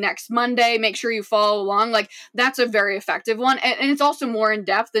coming next Monday. Make sure you follow along. Like that's a very effective one. And it's also more in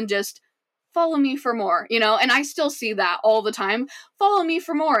depth than just follow me for more, and I still see that all the time. Follow me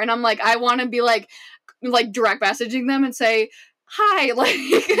for more. And I'm like, I want to be like direct messaging them and say, hi, like,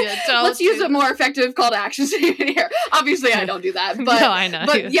 let's use a more effective call to action statement here. Obviously, I don't do that, but no, I know.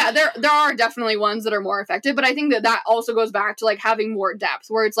 But yeah, there are definitely ones that are more effective. But I think that also goes back to like having more depth,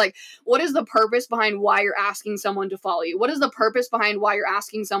 where it's like, what is the purpose behind why you're asking someone to follow you? What is the purpose behind why you're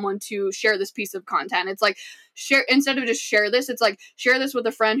asking someone to share this piece of content? It's like share instead of just share this. It's like share this with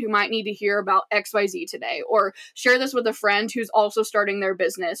a friend who might need to hear about XYZ today, or share this with a friend who's also starting their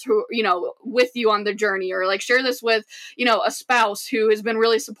business, who with you on the journey, or like share this with a spouse who has been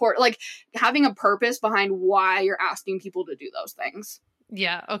really supportive, like having a purpose behind why you're asking people to do those things.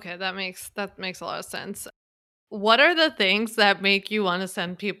 Yeah. Okay. That makes a lot of sense. What are the things that make you want to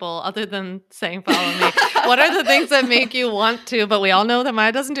send people, other than saying follow me? What are the things that make you want to, but we all know that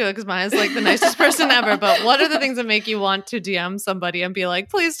Maya doesn't do it because Maya's like the nicest person ever. But what are the things that make you want to DM somebody and be like,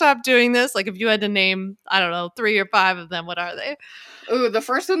 please stop doing this? Like if you had to name, I don't know, 3 or 5 of them, what are they? Ooh, the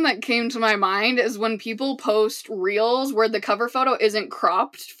first one that came to my mind is when people post reels where the cover photo isn't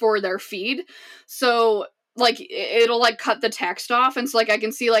cropped for their feed. So like it'll like cut the text off, and so like I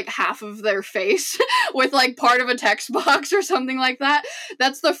can see like half of their face with like part of a text box or something like that.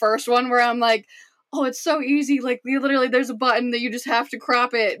 That's the first one where I'm like, oh, it's so easy. Like literally there's a button that you just have to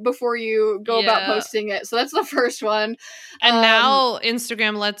crop it before you go about posting it. So that's the first one. And now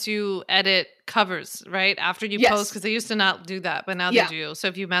Instagram lets you edit covers, right? After you post, because they used to not do that, but now they do. So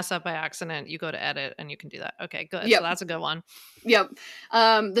if you mess up by accident, you go to edit and you can do that. Okay, good. Yep. So that's a good one. Yep.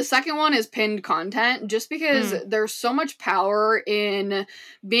 The second one is pinned content, just because there's so much power in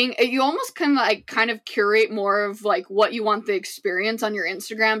being, you almost can like kind of curate more of like what you want the experience on your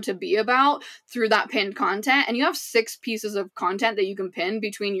Instagram to be about through that pinned content. And you have 6 pieces of content that you can pin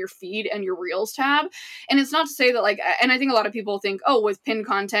between your feed and your Reels tab. And it's not to say that like, and I think a lot of people think, oh, with pinned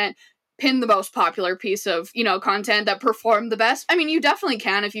content, pin the most popular piece of, you know, content that performed the best. I mean, you definitely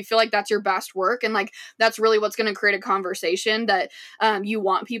can if you feel like that's your best work, and like that's really what's going to create a conversation that you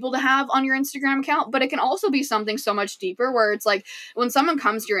want people to have on your Instagram account. But it can also be something so much deeper, where it's like when someone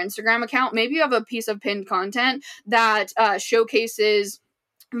comes to your Instagram account, maybe you have a piece of pinned content that showcases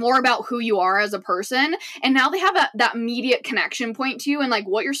more about who you are as a person, and now they have that immediate connection point to you and like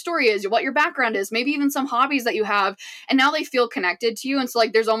what your story is, what your background is, maybe even some hobbies that you have, and now they feel connected to you. And so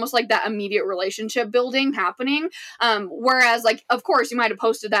like there's almost like that immediate relationship building happening, whereas like of course you might have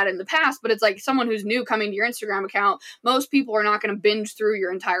posted that in the past, but it's like someone who's new coming to your Instagram account, most people are not going to binge through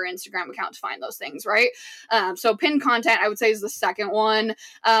your entire Instagram account to find those things, right? So pinned content, I would say, is the second one.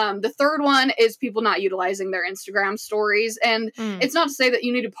 The third one is people not utilizing their Instagram stories, and it's not to say that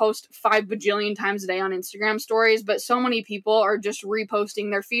you need to post 5 bajillion times a day on Instagram stories, but so many people are just reposting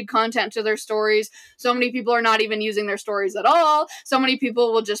their feed content to their stories. So many people are not even using their stories at all. So many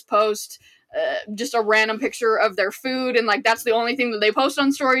people will just post just a random picture of their food, and like that's the only thing that they post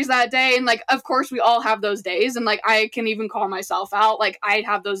on stories that day. And like of course we all have those days, and like I can even call myself out, like I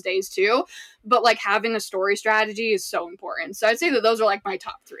have those days too, but like having a story strategy is so important. So I'd say that those are like my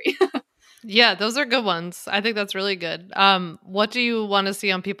top 3. Yeah, those are good ones. I think that's really good. What do you want to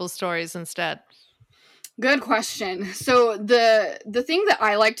see on people's stories instead? Good question. So the thing that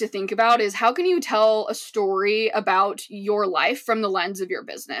I like to think about is how can you tell a story about your life from the lens of your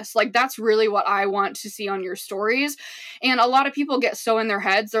business? Like that's really what I want to see on your stories. And a lot of people get so in their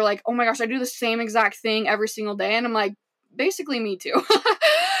heads, they're like, oh my gosh, I do the same exact thing every single day. And I'm like, basically me too.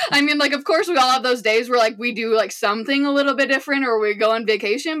 I mean, like, of course we all have those days where like we do like something a little bit different or we go on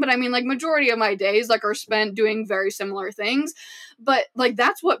vacation, but I mean like majority of my days like are spent doing very similar things. But like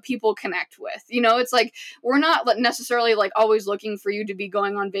that's what people connect with, you know. It's like we're not necessarily like always looking for you to be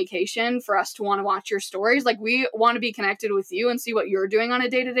going on vacation for us to want to watch your stories. Like we want to be connected with you and see what you're doing on a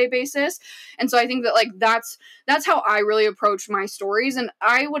day-to-day basis. And so I think that like that's how I really approach my stories. And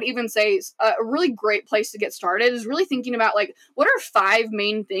I would even say a really great place to get started is really thinking about like what are 5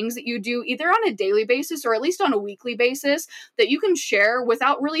 main things that you do either on a daily basis or at least on a weekly basis that you can share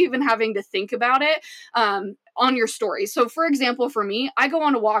without really even having to think about it on your stories. So for example, for me, I go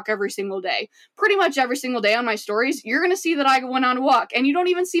on a walk every single day. Pretty much every single day on my stories, you're going to see that I went on a walk, and you don't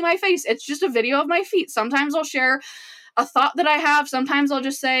even see my face. It's just a video of my feet. Sometimes I'll share a thought that I have. Sometimes I'll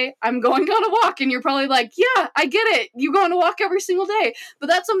just say, I'm going on a walk. And you're probably like, yeah, I get it. You go on a walk every single day. But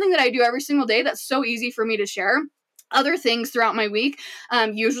that's something that I do every single day that's so easy for me to share. Other things throughout my week.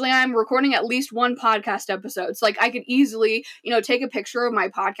 Usually I'm recording at least 1 podcast episode. So like I could easily, you know, take a picture of my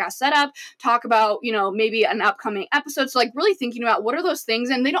podcast setup, talk about, you know, maybe an upcoming episode. So like really thinking about what are those things,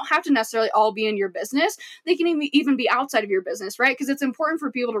 and they don't have to necessarily all be in your business. They can even be outside of your business, right? Because it's important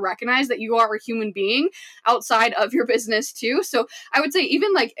for people to recognize that you are a human being outside of your business too. So I would say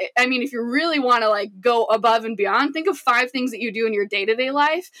even like, I mean, if you really want to like go above and beyond, think of 5 things that you do in your day-to-day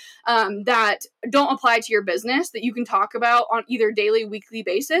life that don't apply to your business that you can talk about on either daily, weekly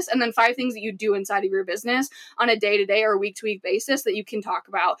basis, and then 5 things that you do inside of your business on a day-to-day or week-to-week basis that you can talk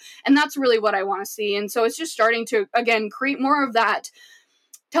about. And that's really what I want to see. And so it's just starting to, again, create more of that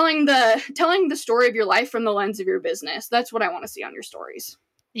telling the story of your life from the lens of your business. That's what I want to see on your stories.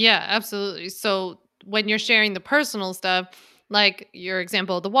 Yeah, absolutely. So when you're sharing the personal stuff, like your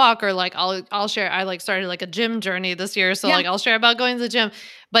example of the walk, or like I'll share, I like started like a gym journey this year. So like I'll share about going to the gym.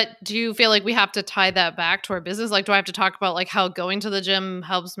 But do you feel like we have to tie that back to our business? Like, do I have to talk about like how going to the gym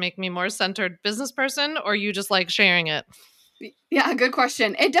helps make me more centered business person, or you just like sharing it? Yeah, good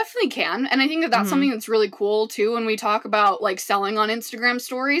question. It definitely can. And I think that that's something that's really cool too when we talk about like selling on Instagram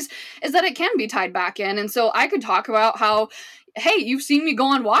stories, is that it can be tied back in. And so I could talk about how, hey, you've seen me go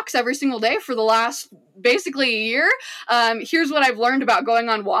on walks every single day for the last basically a year. Here's what I've learned about going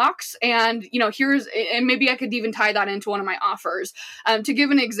on walks. And, and maybe I could even tie that into one of my offers. To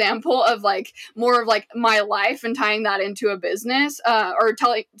give an example of like more of like my life and tying that into a business,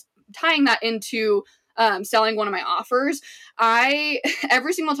 tying that into selling one of my offers.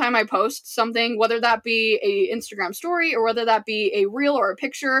 Every single time I post something, whether that be a Instagram story or whether that be a reel or a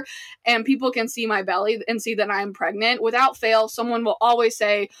picture, and people can see my belly and see that I'm pregnant, without fail, someone will always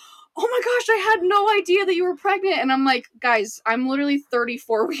say, oh my gosh, I had no idea that you were pregnant. And I'm like, guys, I'm literally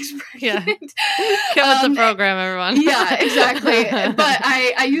 34 weeks pregnant. Yeah. Get with the program, everyone. Yeah, exactly. But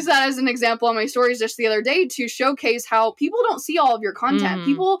I use that as an example on my stories just the other day to showcase how people don't see all of your content.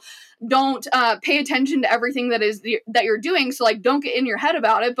 People don't pay attention to everything that you're doing. So like, don't get in your head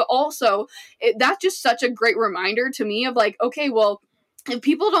about it. But also that's just such a great reminder to me of like, okay, well, if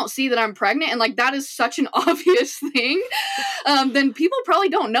people don't see that I'm pregnant and like that is such an obvious thing, then people probably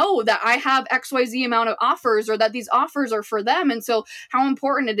don't know that I have XYZ amount of offers or that these offers are for them. And so how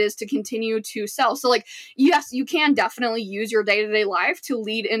important it is to continue to sell. So like, yes, you can definitely use your day-to-day life to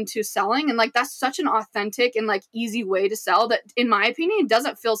lead into selling. And like, that's such an authentic and like easy way to sell that, in my opinion,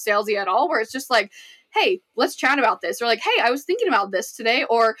 doesn't feel salesy at all, where it's just like, hey, let's chat about this. Or like, hey, I was thinking about this today.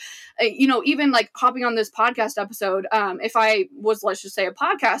 Or, even like hopping on this podcast episode, if I was, let's just say, a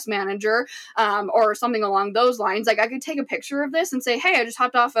podcast manager or something along those lines, like I could take a picture of this and say, hey, I just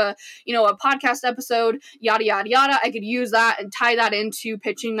hopped off a podcast episode, yada, yada, yada. I could use that and tie that into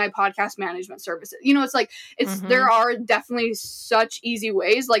pitching my podcast management services. It's like, there are definitely such easy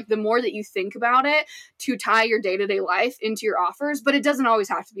ways, like the more that you think about it, to tie your day-to-day life into your offers, but it doesn't always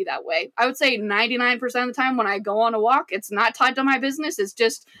have to be that way. I would say 99% of the time when I go on a walk, it's not tied to my business. It's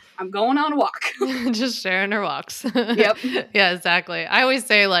just, I'm going on a walk. Just sharing our walks. Yep. Yeah, exactly. I always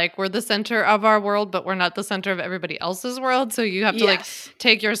say like, we're the center of our world, but we're not the center of everybody else's world. So you have to like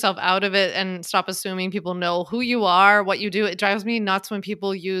take yourself out of it and stop assuming people know who you are, what you do. It drives me nuts when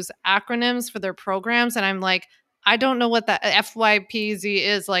people use acronyms for their programs. And I'm like, I don't know what that FYPZ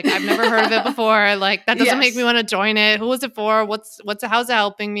is. Like, I've never heard of it before. Like, that doesn't make me want to join it. Who is it for? How's it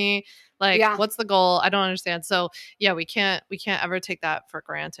helping me? Like, what's the goal? I don't understand. So yeah, we can't ever take that for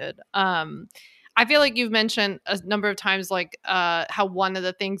granted. I feel like you've mentioned a number of times, like, how one of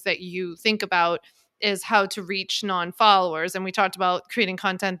the things that you think about is how to reach non-followers. And we talked about creating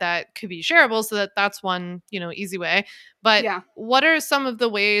content that could be shareable. So that's one, easy way. But what are some of the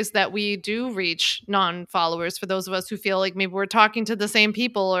ways that we do reach non-followers for those of us who feel like maybe we're talking to the same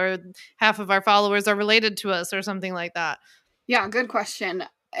people or half of our followers are related to us or something like that? Yeah, good question.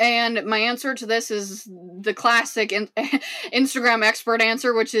 And my answer to this is the classic Instagram expert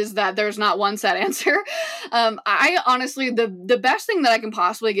answer, which is that there's not one set answer. I honestly, the best thing that I can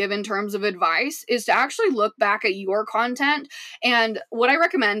possibly give in terms of advice is to actually look back at your content. And what I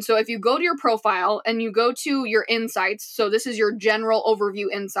recommend, so if you go to your profile and you go to your insights, so this is your general overview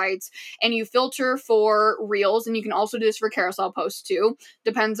insights, and you filter for reels, and you can also do this for carousel posts too.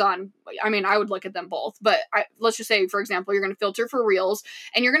 Depends on, I would look at them both, but let's just say, for example, you're going to filter for reels,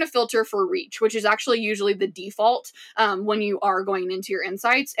 and you're going to filter for reach, which is actually usually the default when you are going into your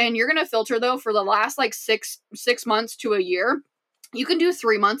insights. And you're going to filter, though, for the last like six months to a year. You can do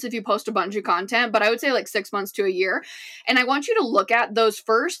 3 months if you post a bunch of content, but I would say like 6 months to a year. And I want you to look at those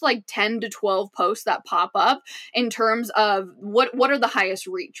first like 10 to 12 posts that pop up in terms of what are the highest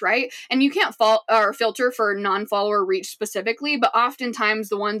reach, right? And you can't filter for non-follower reach specifically, but oftentimes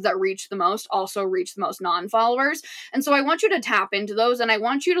the ones that reach the most also reach the most non-followers. And so I want you to tap into those, and I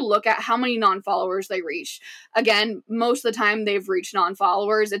want you to look at how many non-followers they reach. Again, most of the time they've reached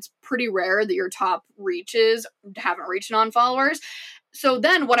non-followers. It's pretty rare that your top reaches haven't reached non-followers. So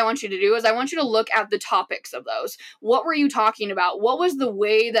then what I want you to do is I want you to look at the topics of those. What were you talking about? What was the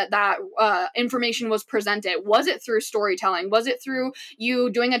way that information was presented? Was it through storytelling? Was it through you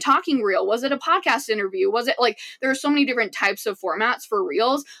doing a talking reel? Was it a podcast interview? Was it like, there are so many different types of formats for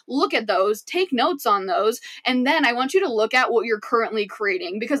reels. Look at those, take notes on those. And then I want you to look at what you're currently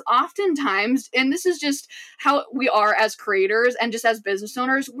creating, because oftentimes, and this is just how we are as creators and just as business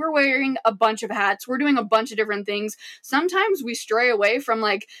owners, we're wearing a bunch of hats. We're doing a bunch of different things. Sometimes we stray away from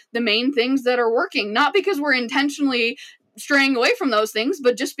like the main things that are working, not because we're intentionally straying away from those things,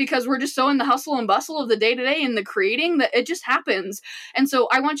 but just because we're just so in the hustle and bustle of the day-to-day and the creating that it just happens. And so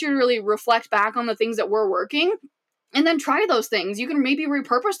I want you to really reflect back on the things that were working and then try those things. You can maybe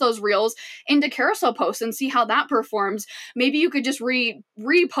repurpose those reels into carousel posts and see how that performs. Maybe you could just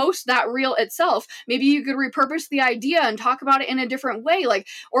repost that reel itself. Maybe you could repurpose the idea and talk about it in a different way. Like,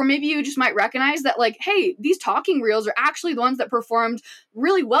 or maybe you just might recognize that, like, hey, these talking reels are actually the ones that performed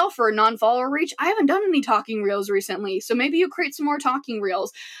really well for a non-follower reach. I haven't done any talking reels recently, so maybe you create some more talking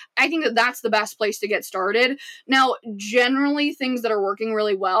reels. I think that that's the best place to get started. Now, generally, things that are working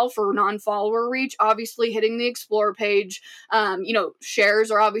really well for non-follower reach, obviously hitting the explore page,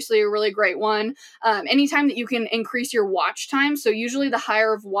 shares are obviously a really great one. Anytime that you can increase your watch time, so usually the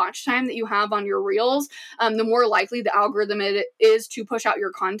higher of watch time that you have on your reels, the more likely the algorithm it is to push out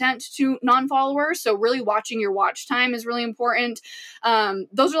your content to non-followers. So really watching your watch time is really important.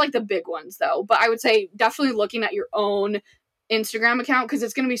 Those are like the big ones though, but I would say definitely looking at your own Instagram account, because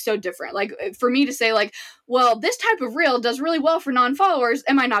it's going to be so different. Like, for me to say like, well, this type of reel does really well for non-followers,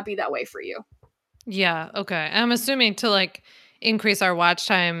 it might not be that way for you. Yeah. Okay. I'm assuming to like increase our watch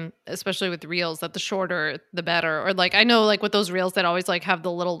time, especially with reels, that the shorter the better. Or like, I know like with those reels that always like have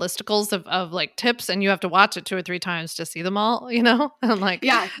the little listicles of like tips, and you have to watch it 2 or 3 times to see them all, you know? And like,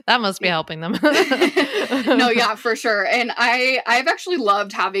 yeah, that must be helping them. No, yeah, for sure. And I've actually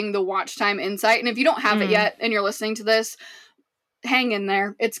loved having the watch time insight. And if you don't have it yet and you're listening to this, hang in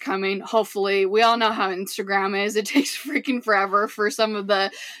there. It's coming. Hopefully. We all know how Instagram is. It takes freaking forever for some of the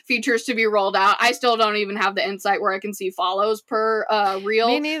features to be rolled out. I still don't even have the insight where I can see follows per reel.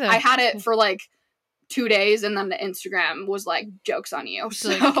 Me neither. I had it for like 2 days, and then the Instagram was like, joke's on you. So,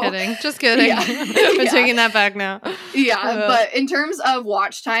 just kidding. Yeah. I'm taking that back now. Yeah, but in terms of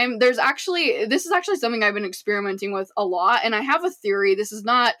watch time, this is actually something I've been experimenting with a lot, and I have a theory. This is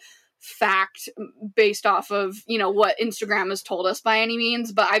not fact based off of, what Instagram has told us by any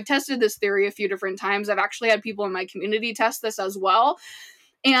means, but I've tested this theory a few different times. I've actually had people in my community test this as well.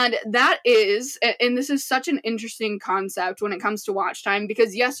 And that is, and this is such an interesting concept when it comes to watch time,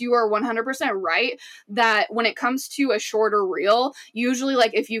 because yes, you are 100% right that when it comes to a shorter reel, usually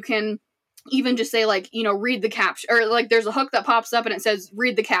like if you can even just say like, read the caption, or like there's a hook that pops up and it says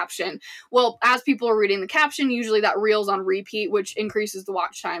read the caption. Well, as people are reading the caption, usually that reel's on repeat, which increases the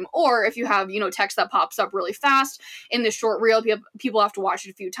watch time. Or if you have, text that pops up really fast in this short reel, people have to watch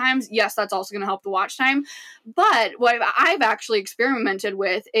it a few times. Yes, that's also going to help the watch time. But what I've actually experimented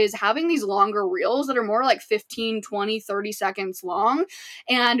with is having these longer reels that are more like 15, 20, 30 seconds long,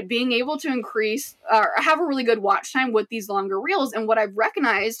 and being able to increase or have a really good watch time with these longer reels. And what I've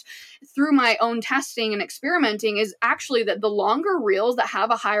recognized through my own testing and experimenting is actually that the longer reels that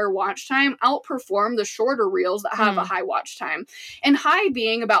have a higher watch time outperform the shorter reels that have a high watch time. And high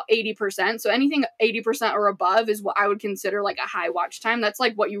being about 80%. So anything 80% or above is what I would consider like a high watch time. That's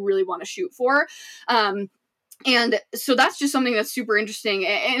like what you really want to shoot for. And so that's just something that's super interesting.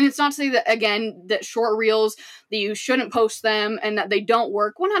 And it's not to say that, again, that short reels, that you shouldn't post them and that they don't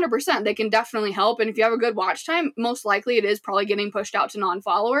work. 100%. They can definitely help. And if you have a good watch time, most likely it is probably getting pushed out to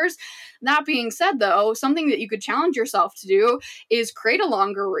non-followers. That being said, though, something that you could challenge yourself to do is create a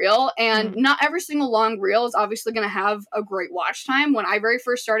longer reel. And not every single long reel is obviously going to have a great watch time. When I very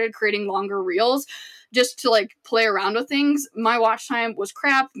first started creating longer reels, just to like play around with things, my watch time was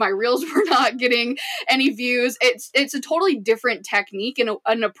crap. My reels were not getting any views. It's a totally different technique and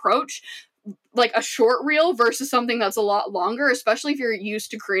an approach, like a short reel versus something that's a lot longer, especially if you're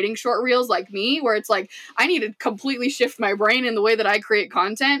used to creating short reels like me, where it's like, I need to completely shift my brain in the way that I create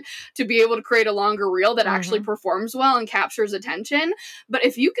content to be able to create a longer reel that actually performs well and captures attention. But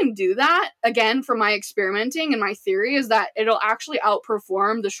if you can do that, again, from my experimenting, and my theory is that it'll actually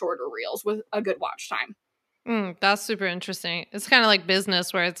outperform the shorter reels with a good watch time. That's super interesting. It's kind of like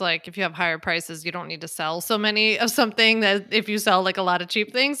business, where it's like if you have higher prices, you don't need to sell so many of something that if you sell like a lot of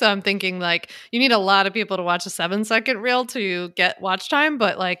cheap things. So I'm thinking like you need a lot of people to watch a 7-second reel to get watch time.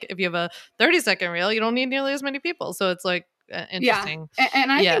 But like if you have a 30-second reel, you don't need nearly as many people. So it's like interesting. Yeah.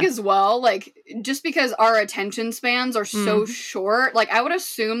 And I think as well, like, just because our attention spans are so short, like I would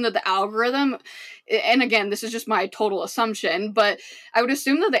assume that the algorithm, and again, this is just my total assumption, but I would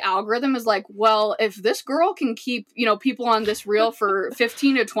assume that the algorithm is like, well, if this girl can keep, people on this reel for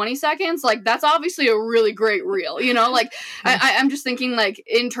 15 to 20 seconds, like that's obviously a really great reel, like I'm just thinking like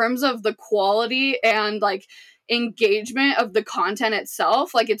in terms of the quality and like engagement of the content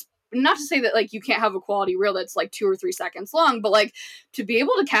itself, like it's not to say that like you can't have a quality reel that's like 2 or 3 seconds long, but like to be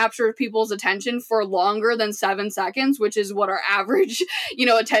able to capture people's attention for longer than 7 seconds, which is what our average,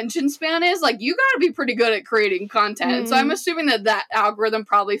 attention span is, like you got to be pretty good at creating content. So I'm assuming that algorithm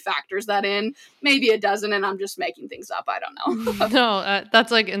probably factors that in. Maybe it doesn't, and I'm just making things up. I don't know. No,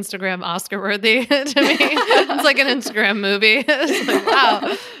 that's like Instagram Oscar worthy to me. It's like an Instagram movie. It's like,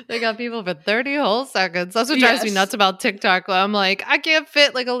 wow, they got people for 30 whole seconds. That's what drives me nuts about TikTok. I'm like, I can't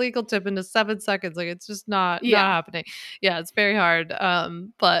fit like a legal tip into 7 seconds. Like it's just not happening. Yeah, it's very hard.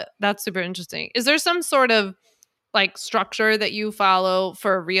 But that's super interesting. Is there some sort of like structure that you follow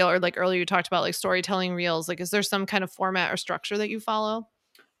for a reel, or like earlier you talked about like storytelling reels? Like, is there some kind of format or structure that you follow?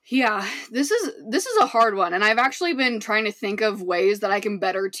 Yeah, this is a hard one, and I've actually been trying to think of ways that I can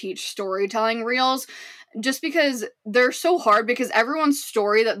better teach storytelling reels, just because they're so hard, because everyone's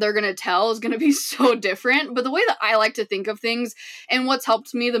story that they're going to tell is going to be so different. But the way that I like to think of things, and what's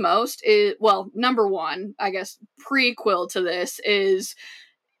helped me the most is, well, number one, I guess prequel to this is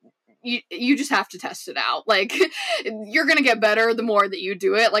you just have to test it out. Like, you're gonna get better the more that you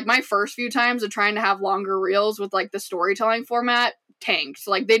do it. Like, my first few times of trying to have longer reels with like the storytelling format tanked.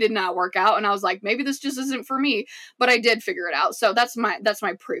 Like, they did not work out, and I was like, maybe this just isn't for me. But I did figure it out. So that's my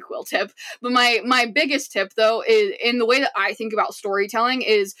prequel tip. But my biggest tip though is, in the way that I think about storytelling,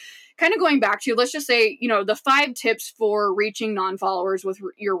 is kind of going back to, let's just say, the 5 tips for reaching non-followers with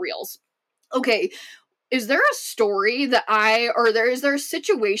your reels. Okay, is there a story that is there a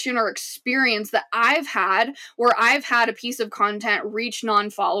situation or experience that I've had where I've had a piece of content reach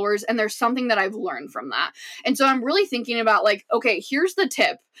non-followers, and there's something that I've learned from that? And so I'm really thinking about like, okay, here's the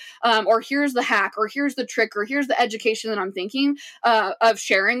tip, or here's the hack, or here's the trick, or here's the education that I'm thinking of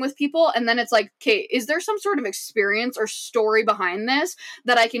sharing with people. And then it's like, okay, is there some sort of experience or story behind this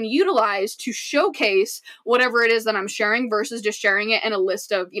that I can utilize to showcase whatever it is that I'm sharing, versus just sharing it in a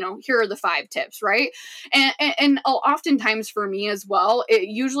list of, here are the 5 tips, right? And oftentimes for me as well, it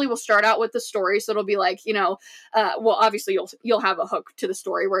usually will start out with the story. So it'll be like, well, obviously you'll have a hook to the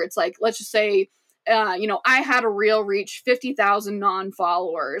story where it's like, let's just say, I had a reel reach 50,000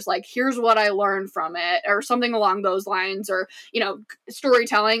 non-followers. Like, here's what I learned from it, or something along those lines, or,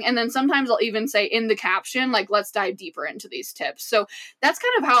 storytelling. And then sometimes I'll even say in the caption, like, let's dive deeper into these tips. So that's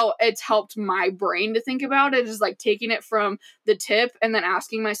kind of how it's helped my brain to think about it, is like taking it from the tip and then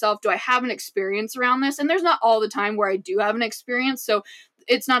asking myself, do I have an experience around this? And there's not all the time where I do have an experience. So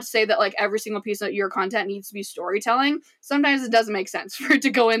it's not to say that like every single piece of your content needs to be storytelling. Sometimes it doesn't make sense for it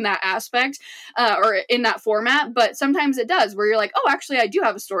to go in that aspect, or in that format, but sometimes it does, where you're like, oh, actually I do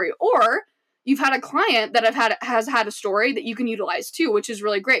have a story. Or you've had a client that has had a story that you can utilize too, which is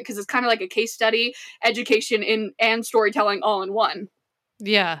really great, because it's kind of like a case study, education and storytelling all in one.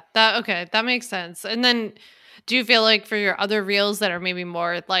 Yeah, that makes sense. And then do you feel like for your other reels that are maybe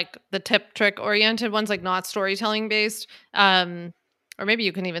more like the tip trick oriented ones, like not storytelling based, or maybe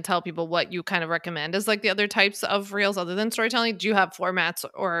you can even tell people what you kind of recommend as like the other types of reels other than storytelling? Do you have formats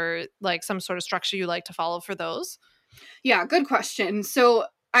or like some sort of structure you like to follow for those? Yeah, good question. So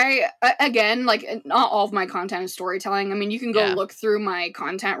again, like, not all of my content is storytelling. I mean, you can go look through my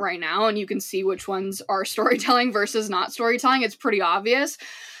content right now and you can see which ones are storytelling versus not storytelling. It's pretty obvious.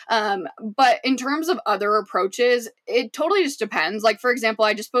 But in terms of other approaches, it totally just depends. Like, for example,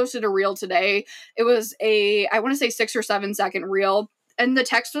 I just posted a reel today. It was I want to say 6 or 7 second reel, and the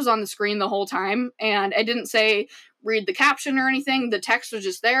text was on the screen the whole time, and I didn't say read the caption or anything. The text was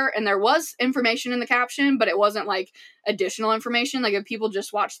just there, and there was information in the caption, but it wasn't like additional information. Like, if people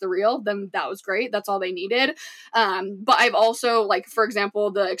just watched the reel, then that was great. That's all they needed. But I've also, like, for example,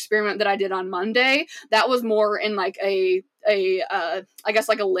 the experiment that I did on Monday, that was more in like I guess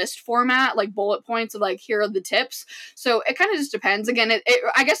like a list format, like bullet points of like, here are the tips. So it kind of just depends. Again,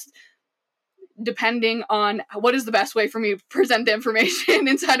 I guess depending on what is the best way for me to present the information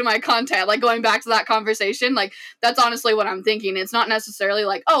inside of my content, like going back to that conversation, like that's honestly what I'm thinking. It's not necessarily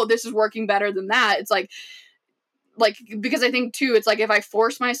like, oh, this is working better than that. It's like, because I think too, it's like, if I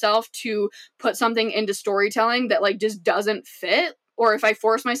force myself to put something into storytelling that like just doesn't fit, or if I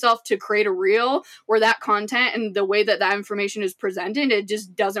force myself to create a reel where that content and the way that that information is presented, it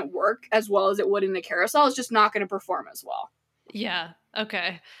just doesn't work as well as it would in a carousel, it's just not going to perform as well. Yeah.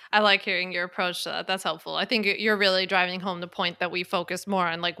 Okay. I like hearing your approach to that. That's helpful. I think you're really driving home the point that we focus more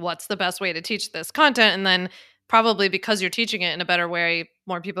on like what's the best way to teach this content. And then probably because you're teaching it in a better way,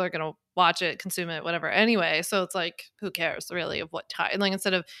 more people are going to watch it, consume it, whatever anyway. So it's like, who cares really of what type? Like,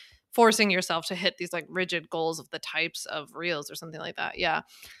 instead of forcing yourself to hit these like rigid goals of the types of reels or something like that. Yeah.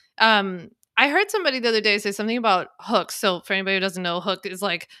 I heard somebody the other day say something about hooks. So for anybody who doesn't know, hook is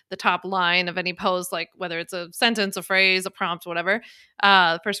like the top line of any post, like whether it's a sentence, a phrase, a prompt, whatever,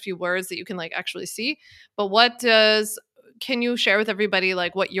 the first few words that you can like actually see. But can you share with everybody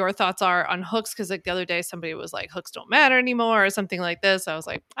like what your thoughts are on hooks? Because like the other day somebody was like, hooks don't matter anymore or something like this. I was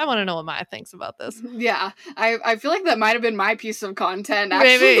like, I want to know what Maya thinks about this. Yeah, I feel like that might have been my piece of content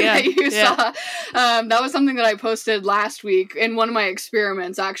Maybe, actually yeah. that you Yeah. saw. That was something that I posted last week in one of my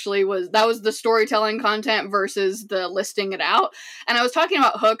experiments. Actually, was the storytelling content versus the listing it out, and I was talking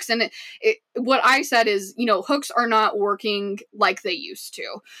about hooks, and what I said is, hooks are not working like they used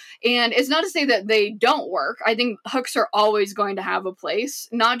to, and it's not to say that they don't work. I think hooks are always going to have a place,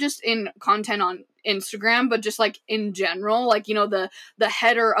 not just in content on Instagram, but just like in general, like, the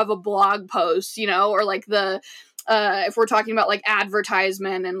header of a blog post, or like if we're talking about like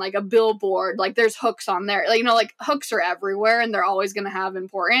advertisement and like a billboard, like there's hooks on there, like, like hooks are everywhere and they're always going to have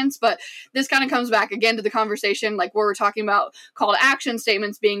importance. But this kind of comes back again to the conversation, like where we're talking about call to action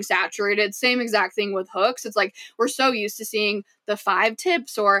statements being saturated, same exact thing with hooks. It's like, we're so used to seeing the 5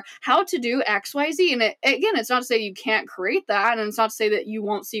 tips or how to do XYZ. And again, it's not to say you can't create that. And it's not to say that you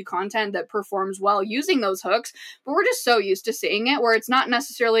won't see content that performs well using those hooks, but we're just so used to seeing it where it's not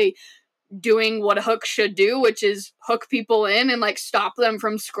necessarily doing what a hook should do, which is hook people in and like stop them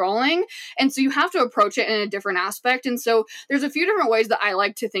from scrolling. And so you have to approach it in a different aspect. And so there's a few different ways that I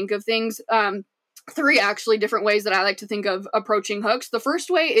like to think of things. 3 actually different ways that I like to think of approaching hooks. The first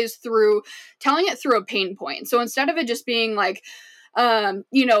way is through telling it through a pain point. So instead of it just being like, 5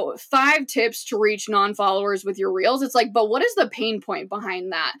 tips to reach non-followers with your reels, it's like, but what is the pain point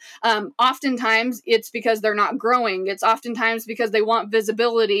behind that? Oftentimes it's because they're not growing. It's oftentimes because they want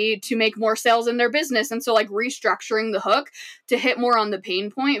visibility to make more sales in their business. And so like restructuring the hook to hit more on the pain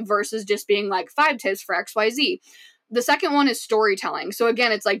point versus just being like 5 tips for XYZ. The second one is storytelling. So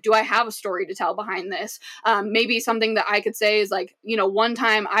again, it's like, do I have a story to tell behind this? Maybe something that I could say is like, one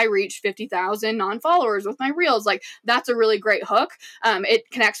time I reached 50,000 non-followers with my reels. Like, that's a really great hook. It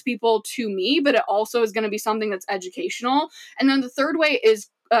connects people to me, but it also is going to be something that's educational. And then the third way is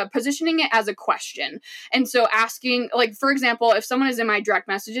positioning it as a question. And so asking, like, for example, if someone is in my direct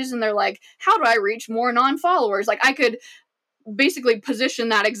messages and they're like, how do I reach more non-followers? Like, I could basically position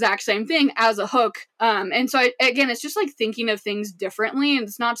that exact same thing as a hook. And so again, it's just like thinking of things differently. And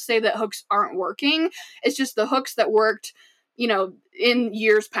it's not to say that hooks aren't working. It's just the hooks that worked, in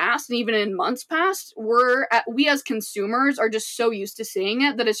years past and even in months past, we as consumers are just so used to seeing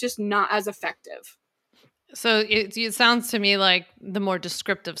it that it's just not as effective. So it sounds to me like the more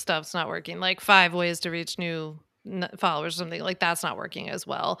descriptive stuff's not working, like 5 ways to reach new followers or something, like that's not working as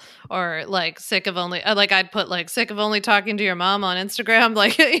well. Or like sick of only, like I'd put like sick of only talking to your mom on Instagram,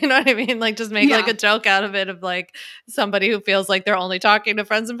 like, you know what I mean? Like just make like a joke out of it of like somebody who feels like they're only talking to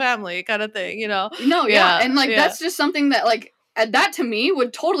friends and family kind of thing, No, yeah. And like that's just something that like that to me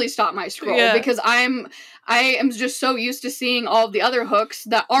would totally stop my scroll because I am just so used to seeing all of the other hooks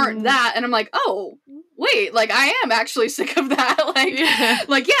that aren't that, and I'm like, oh wait, like I am actually sick of that.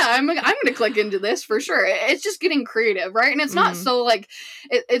 I'm gonna click into this for sure. It's just getting creative, right? And it's not so like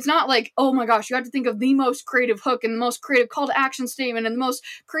it's not like, oh my gosh, you have to think of the most creative hook and the most creative call to action statement and the most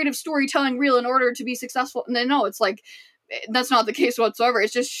creative storytelling reel in order to be successful. And then no, it's like that's not the case whatsoever.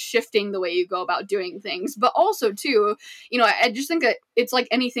 It's just shifting the way you go about doing things. But also too, I just think that it's like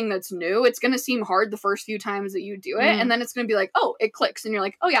anything that's new. It's going to seem hard the first few times that you do it. And then it's going to be like, oh, it clicks. And you're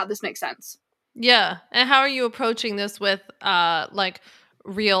like, oh yeah, this makes sense. Yeah. And how are you approaching this with like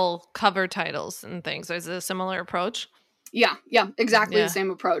real cover titles and things? Is it a similar approach? Yeah, exactly the same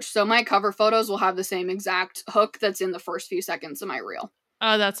approach. So my cover photos will have the same exact hook that's in the first few seconds of my reel.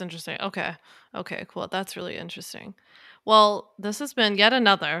 Oh, that's interesting. Okay, cool. That's really interesting. Well, this has been yet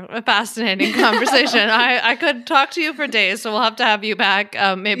another fascinating conversation. I could talk to you for days, so we'll have to have you back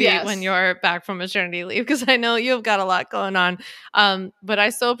maybe when you're back from maternity leave, because I know you've got a lot going on. But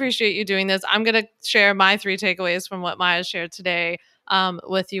I so appreciate you doing this. I'm going to share my 3 takeaways from what Maya shared today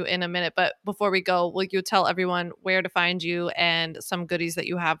with you in a minute. But before we go, will you tell everyone where to find you and some goodies that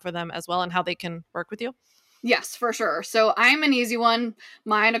you have for them as well and how they can work with you? Yes, for sure. So I'm an easy one.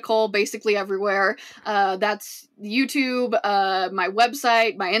 Maya Nichol, basically everywhere. That's YouTube, my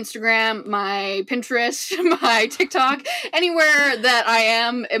website, my Instagram, my Pinterest, my TikTok, anywhere that I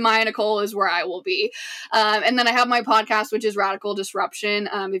am, Maya Nichol is where I will be. And then I have my podcast, which is Radical Disruption.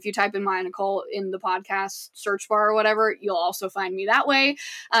 If you type in Maya Nichol in the podcast search bar or whatever, you'll also find me that way.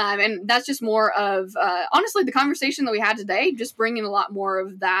 And that's just more of, honestly, the conversation that we had today, just bringing a lot more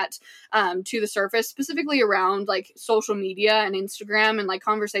of that to the surface, specifically around like social media and Instagram and like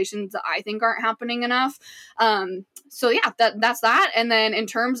conversations that I think aren't happening enough. So yeah, that's that. And then in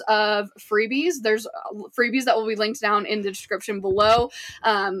terms of freebies, there's freebies that will be linked down in the description below.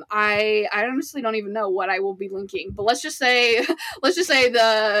 I honestly don't even know what I will be linking, but let's just say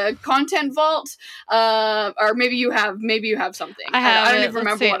the content vault, or maybe you have something. I don't even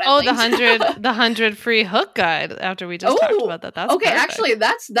remember what I linked. the 100 free hook guide after we just talked about that. That's okay. perfect. Actually,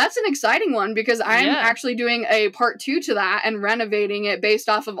 that's an exciting one because I'm actually doing a part 2 to that and renovating it based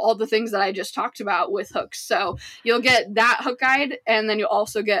off of all the things that I just talked about with hooks. So you'll get that hook guide, and then you'll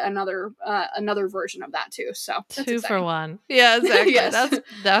also get another version of that too. So that's 2 exciting. for 1. Yeah, exactly. Yes.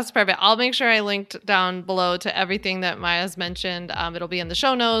 That's perfect. I'll make sure I linked down below to everything that Maya's mentioned. It'll be in the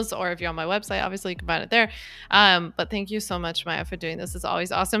show notes, or if you're on my website, obviously you can find it there. But thank you so much, Maya, for doing this. It's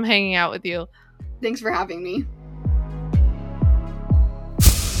always awesome hanging out with you. Thanks for having me.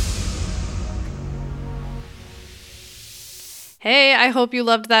 Hey, I hope you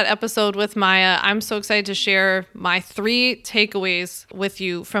loved that episode with Maya. I'm so excited to share my 3 takeaways with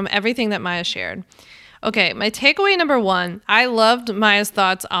you from everything that Maya shared. Okay, my takeaway number 1, I loved Maya's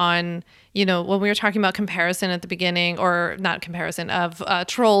thoughts on, when we were talking about comparison at the beginning, or not comparison, of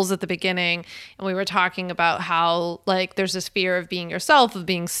trolls at the beginning. And we were talking about how like there's this fear of being yourself, of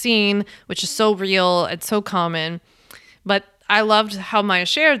being seen, which is so real. It's so common. But I loved how Maya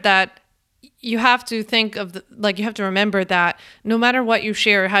shared that you have to think of you have to remember that no matter what you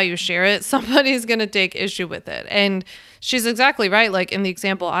share or how you share it, somebody's going to take issue with it. And she's exactly right. Like in the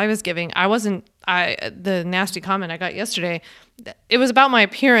example I was giving, the nasty comment I got yesterday, it was about my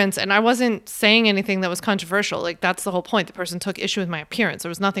appearance, and I wasn't saying anything that was controversial. Like that's the whole point. The person took issue with my appearance. There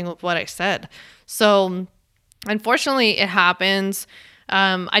was nothing with what I said. So unfortunately it happens.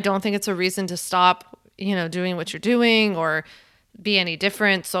 I don't think it's a reason to stop, doing what you're doing or be any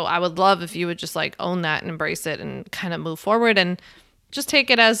different. So I would love if you would just like own that and embrace it and kind of move forward and just take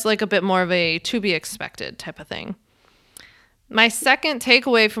it as like a bit more of a to be expected type of thing. My second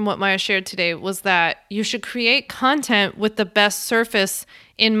takeaway from what Maya shared today was that you should create content with the best surface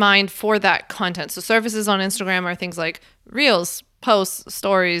in mind for that content. So surfaces on Instagram are things like reels, posts,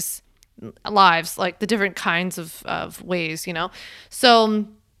 stories, lives, like the different kinds of ways, So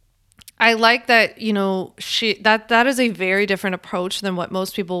I like that, that is a very different approach than what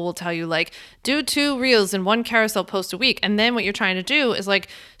most people will tell you, like do 2 reels and 1 carousel post a week. And then what you're trying to do is like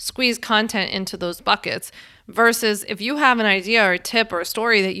squeeze content into those buckets versus if you have an idea or a tip or a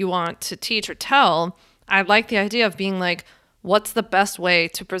story that you want to teach or tell, I like the idea of being like, what's the best way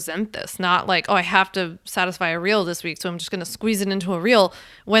to present this? Not like, I have to satisfy a reel this week, so I'm just going to squeeze it into a reel.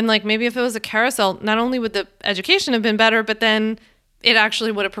 When like maybe if it was a carousel, not only would the education have been better, but then it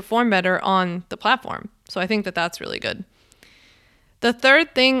actually would have performed better on the platform. So I think that that's really good. The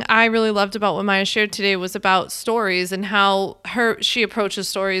third thing I really loved about what Maya shared today was about stories and how she approaches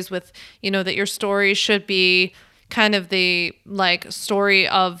stories with, that your story should be kind of the like story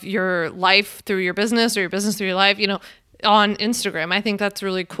of your life through your business or your business through your life, on Instagram. I think that's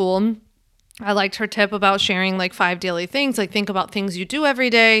really cool. I liked her tip about sharing like 5 daily things. Like think about things you do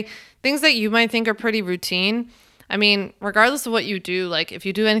every day, things that you might think are pretty routine. I mean, regardless of what you do, like if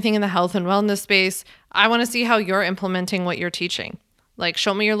you do anything in the health and wellness space, I want to see how you're implementing what you're teaching. Like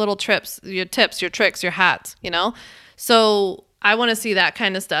show me your little tips, your tricks, your hacks, So I want to see that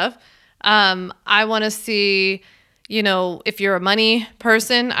kind of stuff. I want to see, if you're a money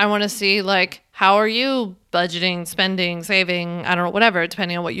person, I want to see like, how are you budgeting, spending, saving, I don't know, whatever,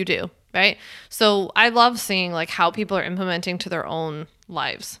 depending on what you do, right? So I love seeing like how people are implementing to their own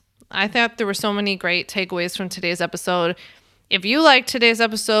lives. I thought there were so many great takeaways from today's episode. If you liked today's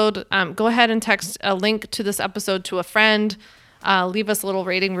episode, go ahead and text a link to this episode to a friend. Leave us a little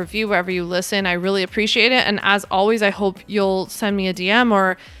rating review wherever you listen. I really appreciate it. And as always, I hope you'll send me a DM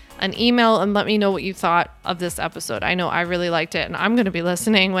or an email and let me know what you thought of this episode. I know I really liked it, and I'm going to be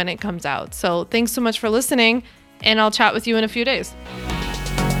listening when it comes out. So thanks so much for listening, and I'll chat with you in a few days.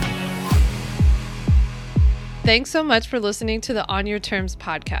 Thanks so much for listening to the On Your Terms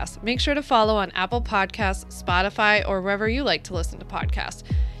podcast. Make sure to follow on Apple Podcasts, Spotify, or wherever you like to listen to podcasts.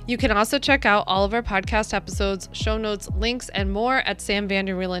 You can also check out all of our podcast episodes, show notes, links, and more at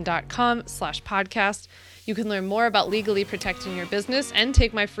samvanderwielen.com/podcast. You can learn more about legally protecting your business and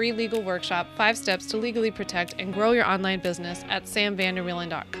take my free legal workshop, 5 Steps to Legally Protect and Grow Your Online Business at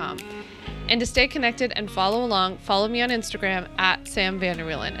samvanderwielen.com. And to stay connected and follow along, follow me on Instagram at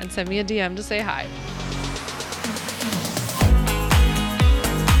samvanderwielen and send me a DM to say hi.